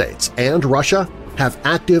United States and Russia have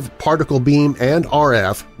active particle beam and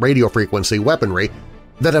RF radio frequency weaponry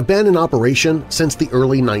that have been in operation since the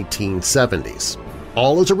early 1970s,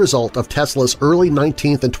 all as a result of Tesla's early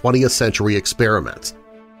 19th and 20th century experiments.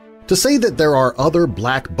 To say that there are other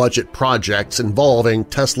black-budget projects involving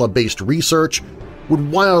Tesla-based research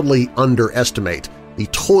would wildly underestimate the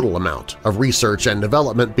total amount of research and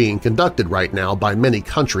development being conducted right now by many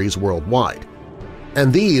countries worldwide.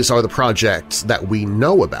 And these are the projects that we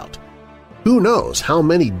know about. Who knows how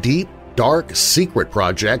many deep, dark, secret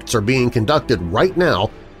projects are being conducted right now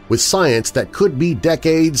with science that could be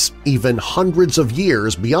decades, even hundreds of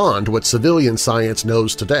years beyond what civilian science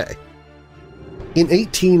knows today. In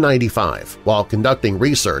 1895, while conducting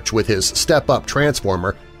research with his step-up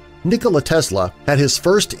transformer, Nikola Tesla had his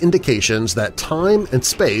first indications that time and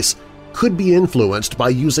space could be influenced by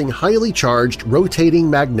using highly charged rotating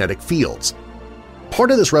magnetic fields.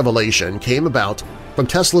 Part of this revelation came about from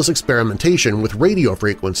Tesla's experimentation with radio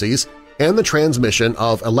frequencies and the transmission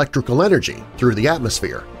of electrical energy through the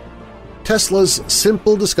atmosphere. Tesla's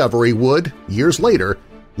simple discovery would, years later,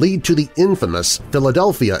 lead to the infamous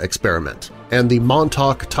Philadelphia experiment and the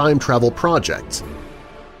Montauk time travel projects.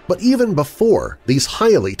 But even before these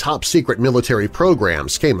highly top-secret military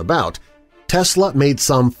programs came about, Tesla made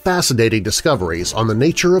some fascinating discoveries on the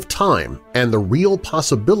nature of time and the real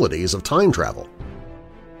possibilities of time travel.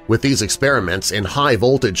 With these experiments in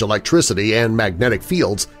high-voltage electricity and magnetic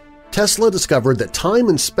fields, Tesla discovered that time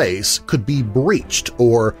and space could be breached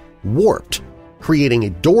or warped, creating a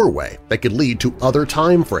doorway that could lead to other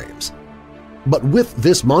time frames. But with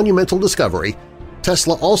this monumental discovery,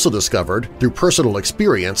 Tesla also discovered, through personal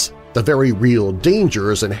experience, the very real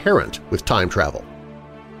dangers inherent with time travel.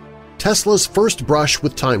 Tesla's first brush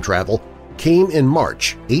with time travel came in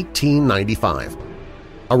March 1895.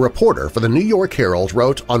 A reporter for the New York Herald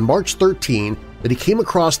wrote on March 13 that he came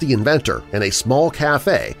across the inventor in a small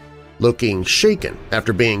cafe looking shaken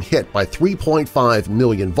after being hit by 3.5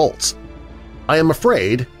 million volts. "I am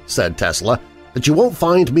afraid," said Tesla, "that you won't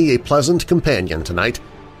find me a pleasant companion tonight.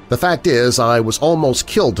 The fact is, I was almost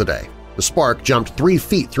killed today. The spark jumped 3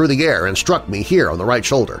 feet through the air and struck me here on the right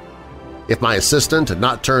shoulder." If my assistant had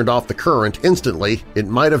not turned off the current instantly, it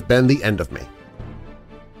might have been the end of me."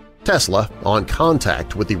 Tesla, on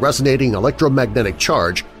contact with the resonating electromagnetic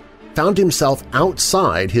charge, found himself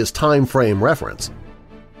outside his time frame reference.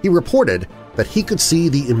 He reported that he could see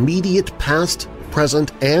the immediate past,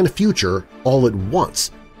 present, and future all at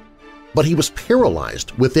once, but he was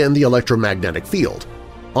paralyzed within the electromagnetic field,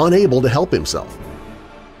 unable to help himself.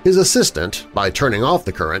 His assistant, by turning off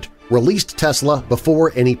the current, released Tesla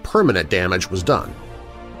before any permanent damage was done.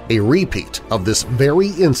 A repeat of this very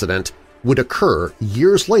incident would occur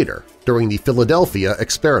years later during the Philadelphia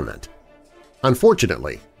experiment.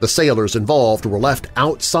 Unfortunately, the sailors involved were left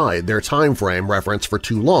outside their time frame reference for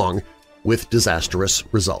too long, with disastrous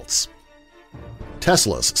results.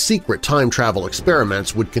 Tesla's secret time travel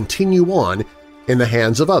experiments would continue on in the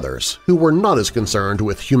hands of others who were not as concerned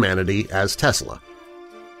with humanity as Tesla.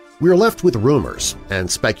 We are left with rumors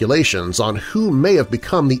and speculations on who may have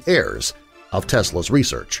become the heirs of Tesla's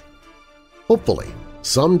research. Hopefully,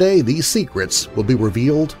 someday these secrets will be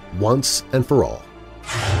revealed once and for all.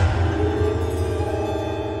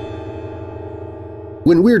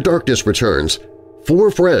 When Weird Darkness returns,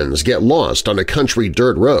 4 friends get lost on a country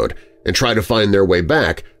dirt road and try to find their way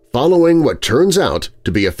back following what turns out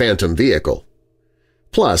to be a phantom vehicle.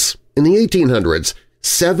 Plus, in the 1800s,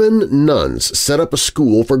 7 nuns set up a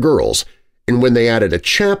school for girls, and when they added a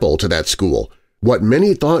chapel to that school, what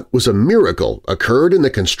many thought was a miracle occurred in the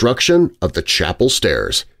construction of the chapel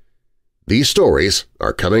stairs. These stories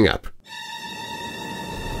are coming up.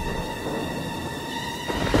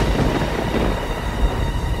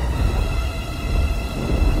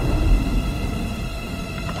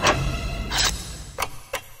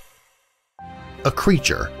 A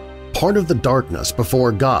creature, part of the darkness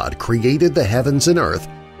before God created the heavens and earth,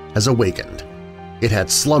 has awakened. It had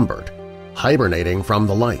slumbered, hibernating from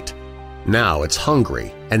the light. Now it's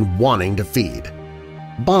hungry and wanting to feed.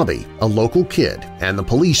 Bobby, a local kid, and the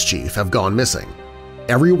police chief have gone missing.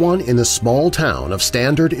 Everyone in the small town of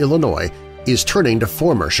Standard, Illinois is turning to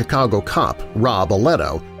former Chicago cop Rob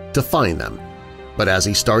Loretto to find them. But as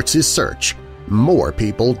he starts his search, more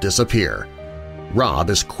people disappear. Rob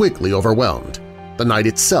is quickly overwhelmed. The night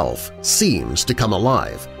itself seems to come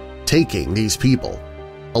alive, taking these people.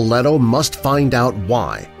 Loretto must find out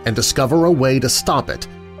why and discover a way to stop it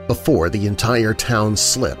before the entire town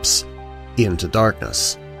slips into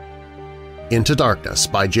darkness. Into Darkness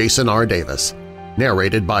by Jason R. Davis,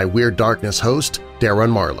 narrated by Weird Darkness host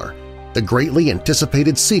Darren Marlar, the greatly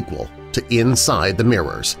anticipated sequel to Inside the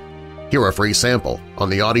Mirrors. Hear a free sample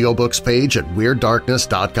on the audiobooks page at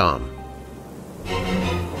WeirdDarkness.com.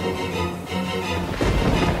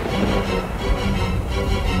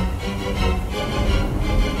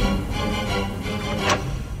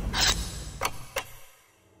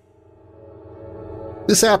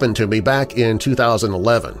 This happened to me back in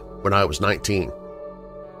 2011 when I was 19.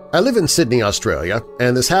 I live in Sydney, Australia,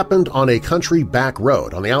 and this happened on a country back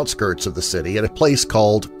road on the outskirts of the city at a place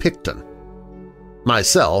called Picton.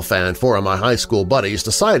 Myself and 4 of my high school buddies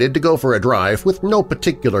decided to go for a drive with no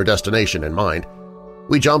particular destination in mind.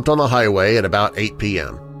 We jumped on the highway at about 8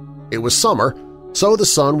 p.m. It was summer, so the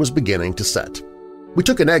sun was beginning to set. We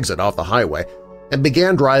took an exit off the highway and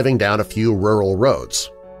began driving down a few rural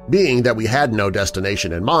roads. Being that we had no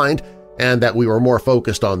destination in mind and that we were more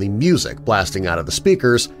focused on the music blasting out of the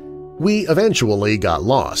speakers, we eventually got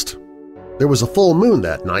lost. There was a full moon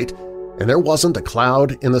that night, and there wasn't a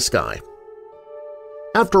cloud in the sky.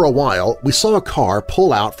 After a while, we saw a car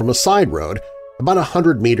pull out from a side road about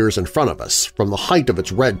 100 meters in front of us. From the height of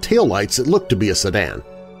its red taillights, it looked to be a sedan.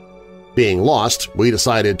 Being lost, we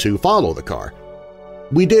decided to follow the car.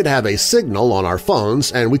 We did have a signal on our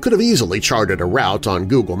phones, and we could have easily charted a route on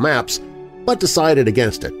Google Maps, but decided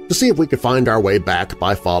against it to see if we could find our way back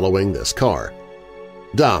by following this car.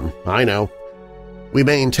 Dumb, I know. We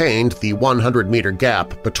maintained the 100-meter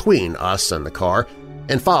gap between us and the car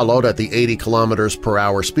and followed at the 80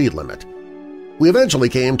 km/h speed limit. We eventually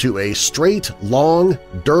came to a straight, long,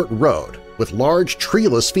 dirt road with large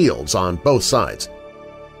treeless fields on both sides.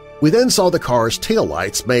 We then saw the car's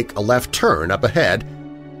taillights make a left turn up ahead,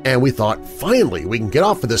 and we thought, finally, we can get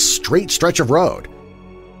off of this straight stretch of road.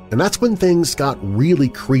 And that's when things got really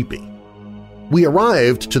creepy. We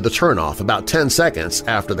arrived to the turnoff about 10 seconds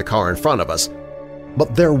after the car in front of us,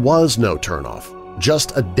 but there was no turnoff,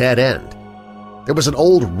 just a dead end. There was an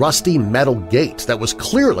old rusty metal gate that was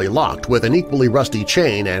clearly locked with an equally rusty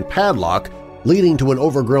chain and padlock leading to an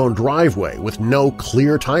overgrown driveway with no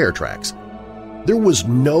clear tire tracks. There was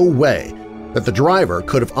no way that the driver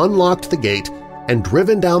could have unlocked the gate and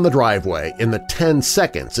driven down the driveway in the 10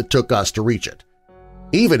 seconds it took us to reach it.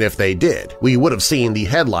 Even if they did, we would have seen the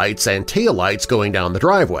headlights and taillights going down the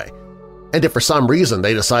driveway, and if for some reason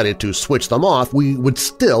they decided to switch them off, we would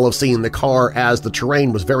still have seen the car as the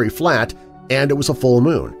terrain was very flat and it was a full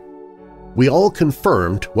moon. We all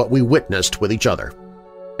confirmed what we witnessed with each other,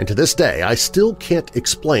 and to this day I still can't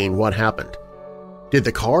explain what happened. Did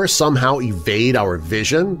the car somehow evade our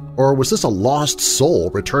vision, or was this a lost soul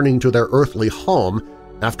returning to their earthly home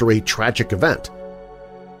after a tragic event?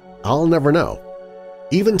 I'll never know.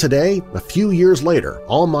 Even today, a few years later,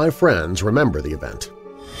 all my friends remember the event.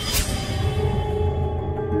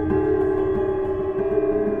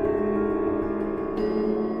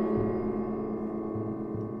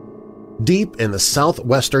 Deep in the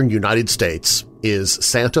southwestern United States is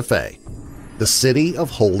Santa Fe, the city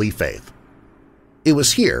of Holy Faith. It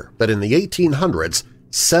was here that in the 1800s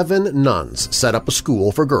 7 nuns set up a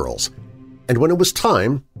school for girls, and when it was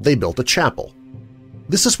time, they built a chapel.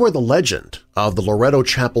 This is where the legend of the Loretto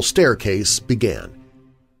Chapel Staircase began,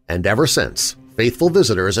 and ever since, faithful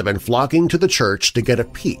visitors have been flocking to the church to get a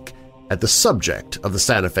peek at the subject of the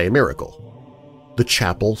Santa Fe miracle, the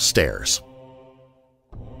chapel stairs.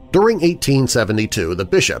 During 1872, the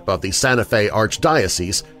bishop of the Santa Fe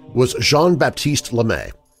Archdiocese was Jean-Baptiste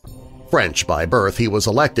Lemay. French by birth, he was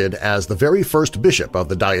elected as the very first bishop of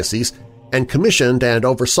the diocese and commissioned and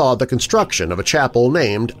oversaw the construction of a chapel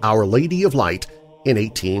named Our Lady of Light in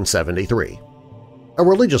 1873. A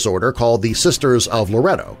religious order called the Sisters of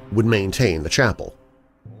Loretto would maintain the chapel.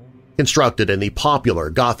 Constructed in the popular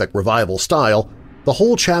Gothic Revival style, the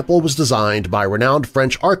whole chapel was designed by renowned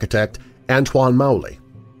French architect Antoine Mauly.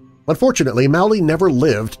 Unfortunately, Mauly never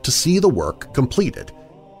lived to see the work completed.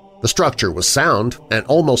 The structure was sound and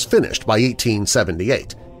almost finished by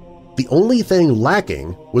 1878. The only thing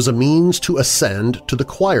lacking was a means to ascend to the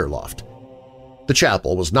choir loft. The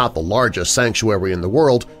chapel was not the largest sanctuary in the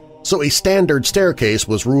world, so a standard staircase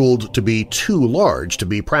was ruled to be too large to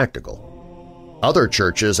be practical. Other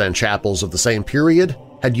churches and chapels of the same period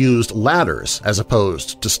had used ladders as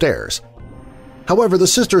opposed to stairs. However, the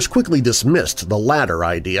sisters quickly dismissed the ladder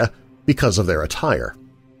idea because of their attire.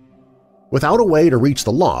 Without a way to reach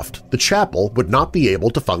the loft, the chapel would not be able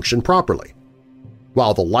to function properly.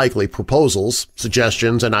 While the likely proposals,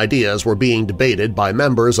 suggestions, and ideas were being debated by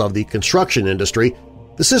members of the construction industry,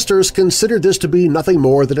 the sisters considered this to be nothing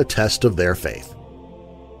more than a test of their faith.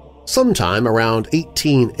 Sometime around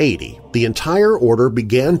 1880, the entire order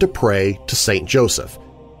began to pray to Saint Joseph,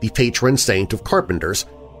 the patron saint of carpenters,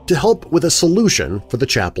 to help with a solution for the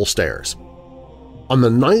chapel stairs. On the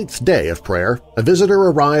 9th day of prayer, a visitor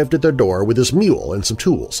arrived at their door with his mule and some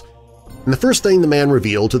tools. And the first thing the man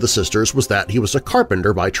revealed to the sisters was that he was a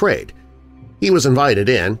carpenter by trade. He was invited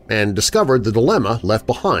in and discovered the dilemma left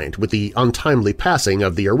behind with the untimely passing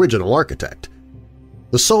of the original architect.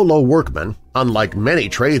 The solo workman, unlike many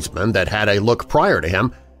tradesmen that had a look prior to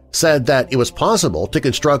him, said that it was possible to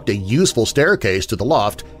construct a useful staircase to the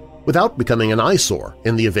loft without becoming an eyesore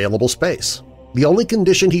in the available space. The only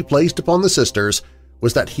condition he placed upon the sisters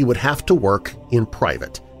was that he would have to work in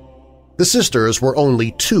private. The sisters were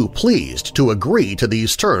only too pleased to agree to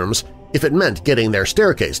these terms if it meant getting their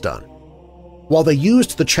staircase done. While they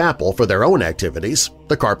used the chapel for their own activities,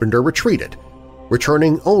 the carpenter retreated,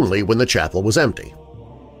 returning only when the chapel was empty.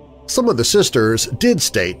 Some of the sisters did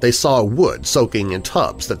state they saw wood soaking in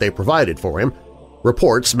tubs that they provided for him.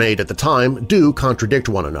 Reports made at the time do contradict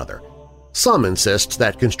one another. Some insist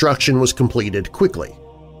that construction was completed quickly.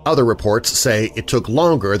 Other reports say it took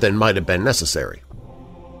longer than might have been necessary.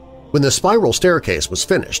 When the spiral staircase was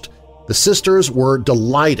finished, the sisters were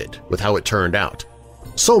delighted with how it turned out,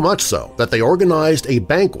 so much so that they organized a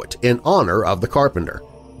banquet in honor of the carpenter.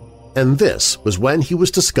 And this was when he was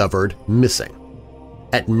discovered missing.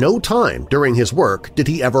 At no time during his work did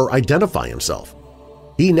he ever identify himself.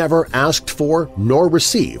 He never asked for nor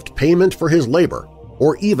received payment for his labor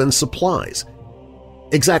or even supplies.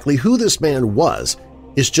 Exactly who this man was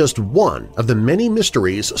is just one of the many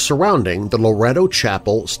mysteries surrounding the Loretto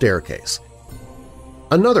Chapel Staircase.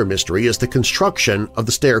 Another mystery is the construction of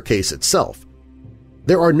the staircase itself.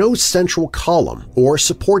 There are no central column or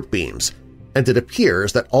support beams, and it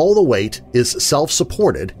appears that all the weight is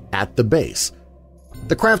self-supported at the base.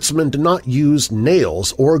 The craftsman did not use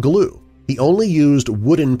nails or glue. He only used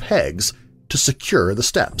wooden pegs to secure the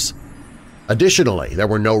steps. Additionally, there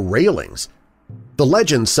were no railings. The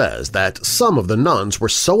legend says that some of the nuns were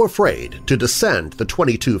so afraid to descend the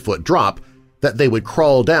 22-foot drop that they would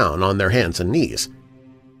crawl down on their hands and knees.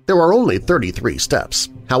 There are only 33 steps.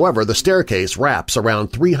 However, the staircase wraps around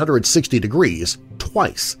 360 degrees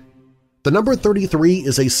twice. The number 33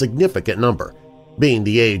 is a significant number, being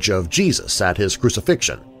the age of Jesus at his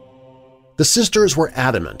crucifixion. the sisters were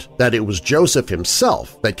adamant that it was Joseph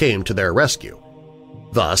himself that came to their rescue.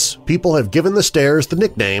 Thus, people have given the stairs the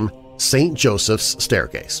nickname St. Joseph's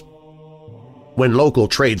Staircase. When local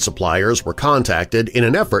trade suppliers were contacted in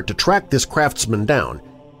an effort to track this craftsman down,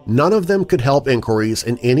 none of them could help inquiries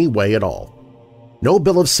in any way at all. No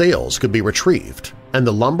bill of sales could be retrieved, and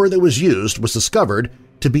the lumber that was used was discovered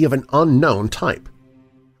to be of an unknown type.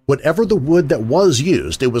 Whatever the wood that was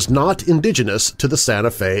used, it was not indigenous to the Santa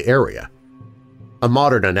Fe area. A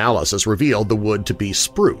modern analysis revealed the wood to be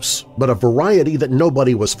spruce, but a variety that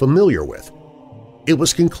nobody was familiar with. It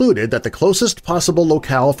was concluded that the closest possible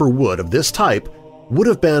locale for wood of this type would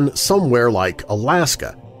have been somewhere like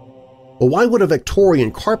Alaska. But why would a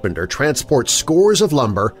Victorian carpenter transport scores of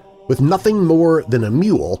lumber with nothing more than a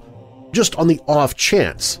mule, just on the off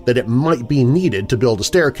chance that it might be needed to build a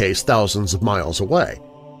staircase thousands of miles away?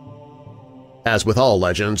 As with all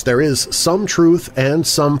legends, there is some truth and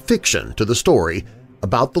some fiction to the story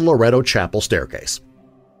about the Loretto Chapel Staircase.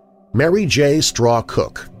 Mary J. Straw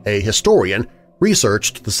Cook, a historian,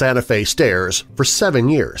 researched the Santa Fe stairs for 7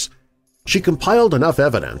 years. She compiled enough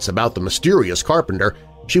evidence about the mysterious carpenter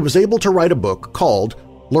she was able to write a book called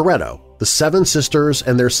Loretto, the Seven Sisters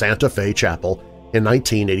and Their Santa Fe Chapel in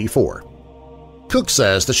 1984. Cook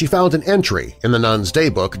says that she found an entry in the Nuns'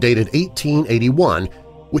 Daybook dated 1881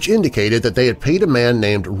 which indicated that they had paid a man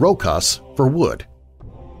named Rokas for wood.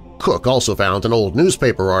 Cook also found an old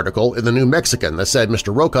newspaper article in the New Mexican that said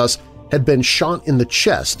Mr. Rokas had been shot in the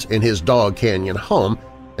chest in his Dog Canyon home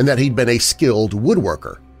and that he'd been a skilled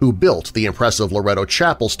woodworker who built the impressive Loretto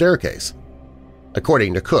Chapel Staircase.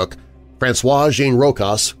 According to Cook, François-Jean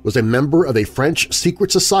Rokas was a member of a French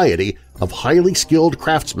secret society of highly skilled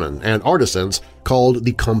craftsmen and artisans called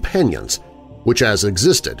the Companions, which has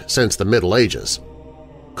existed since the Middle Ages.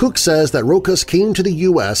 Cook says that Rokas came to the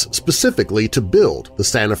U.S. specifically to build the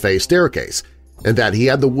Santa Fe Staircase and that he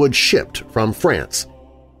had the wood shipped from France.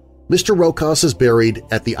 Mr. Rokas is buried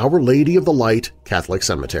at the Our Lady of the Light Catholic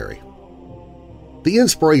Cemetery. The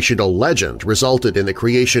inspirational legend resulted in the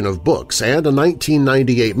creation of books and a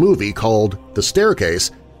 1998 movie called The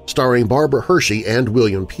Staircase starring Barbara Hershey and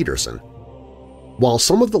William Peterson. While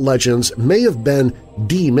some of the legends may have been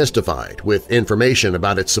demystified with information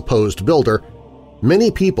about its supposed builder,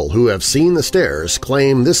 many people who have seen the stairs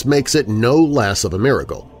claim this makes it no less of a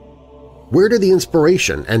miracle. Where did the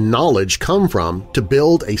inspiration and knowledge come from to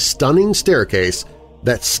build a stunning staircase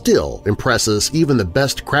that still impresses even the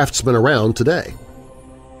best craftsmen around today?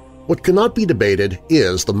 What cannot be debated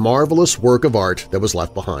is the marvelous work of art that was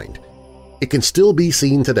left behind. It can still be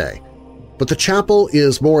seen today, but the chapel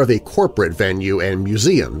is more of a corporate venue and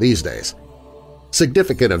museum these days.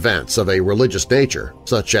 Significant events of a religious nature,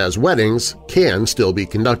 such as weddings, can still be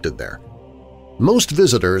conducted there. Most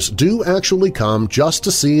visitors do actually come just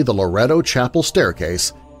to see the Loretto Chapel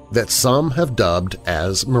Staircase that some have dubbed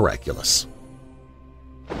as miraculous.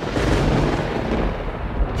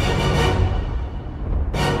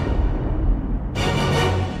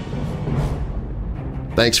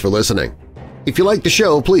 Thanks for listening. If you like the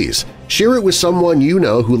show, please share it with someone you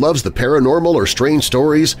know who loves the paranormal or strange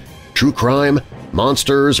stories, true crime,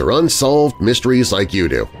 monsters, or unsolved mysteries like you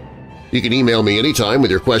do. You can email me anytime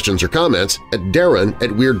with your questions or comments at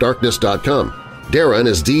darren@weirddarkness.com. Darren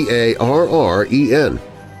is D-A-R-R-E-N.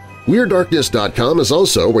 WeirdDarkness.com is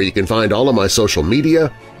also where you can find all of my social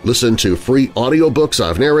media, listen to free audiobooks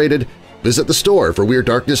I've narrated, visit the store for Weird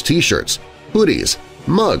Darkness t-shirts, hoodies,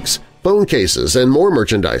 mugs, phone cases, and more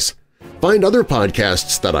merchandise. Find other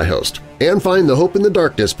podcasts that I host, and find the Hope in the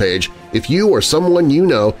Darkness page if you or someone you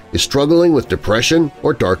know is struggling with depression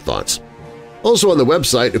or dark thoughts. Also on the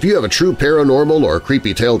website, if you have a true paranormal or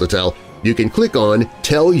creepy tale to tell, you can click on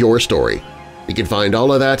Tell Your Story. You can find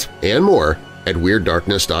all of that and more at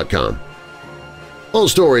WeirdDarkness.com. All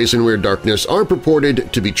stories in Weird Darkness are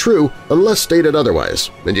purported to be true unless stated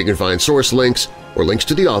otherwise, and you can find source links or links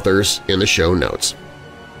to the authors in the show notes.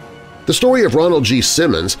 The story of Ronald G.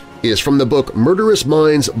 Simmons is from the book Murderous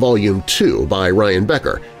Minds Volume 2 by Ryan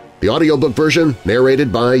Becker, the audiobook version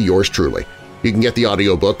narrated by yours truly. You can get the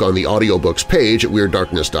audiobook on the audiobooks page at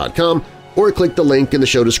WeirdDarkness.com or click the link in the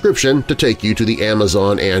show description to take you to the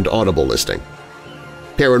Amazon and Audible listing.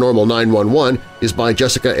 Paranormal 911 is by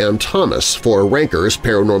Jessica M. Thomas for Ranker's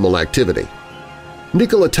Paranormal Activity.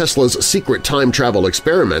 Nikola Tesla's Secret Time Travel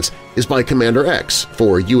Experiments is by Commander X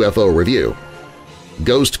for UFO Review.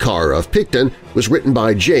 Ghost Car of Picton was written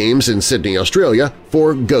by James in Sydney, Australia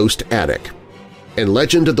for Ghost Attic. And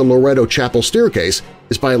Legend of the Loretto Chapel Staircase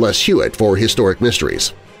is by Les Hewitt for Historic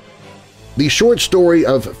Mysteries. The short story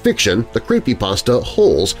of fiction, the creepypasta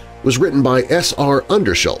Holes, was written by S.R.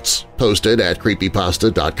 Underschultz, posted at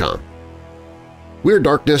creepypasta.com. Weird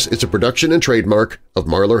Darkness is a production and trademark of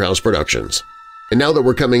Marlar House Productions. And now that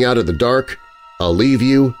we're coming out of the dark, I'll leave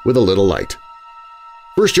you with a little light.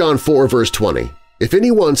 1 John 4 verse 20, "If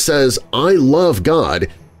anyone says, 'I love God,'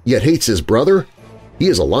 yet hates his brother, he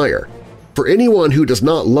is a liar. For anyone who does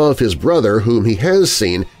not love his brother whom he has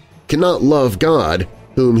seen cannot love God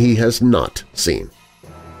whom he has not seen."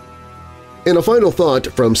 And a final thought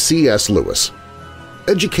from C.S. Lewis.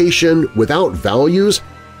 Education without values,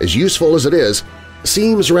 as useful as it is,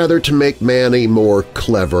 seems rather to make man a more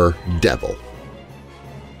clever devil.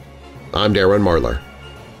 I'm Darren Marlar.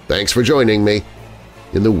 Thanks for joining me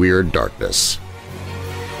in the Weird Darkness.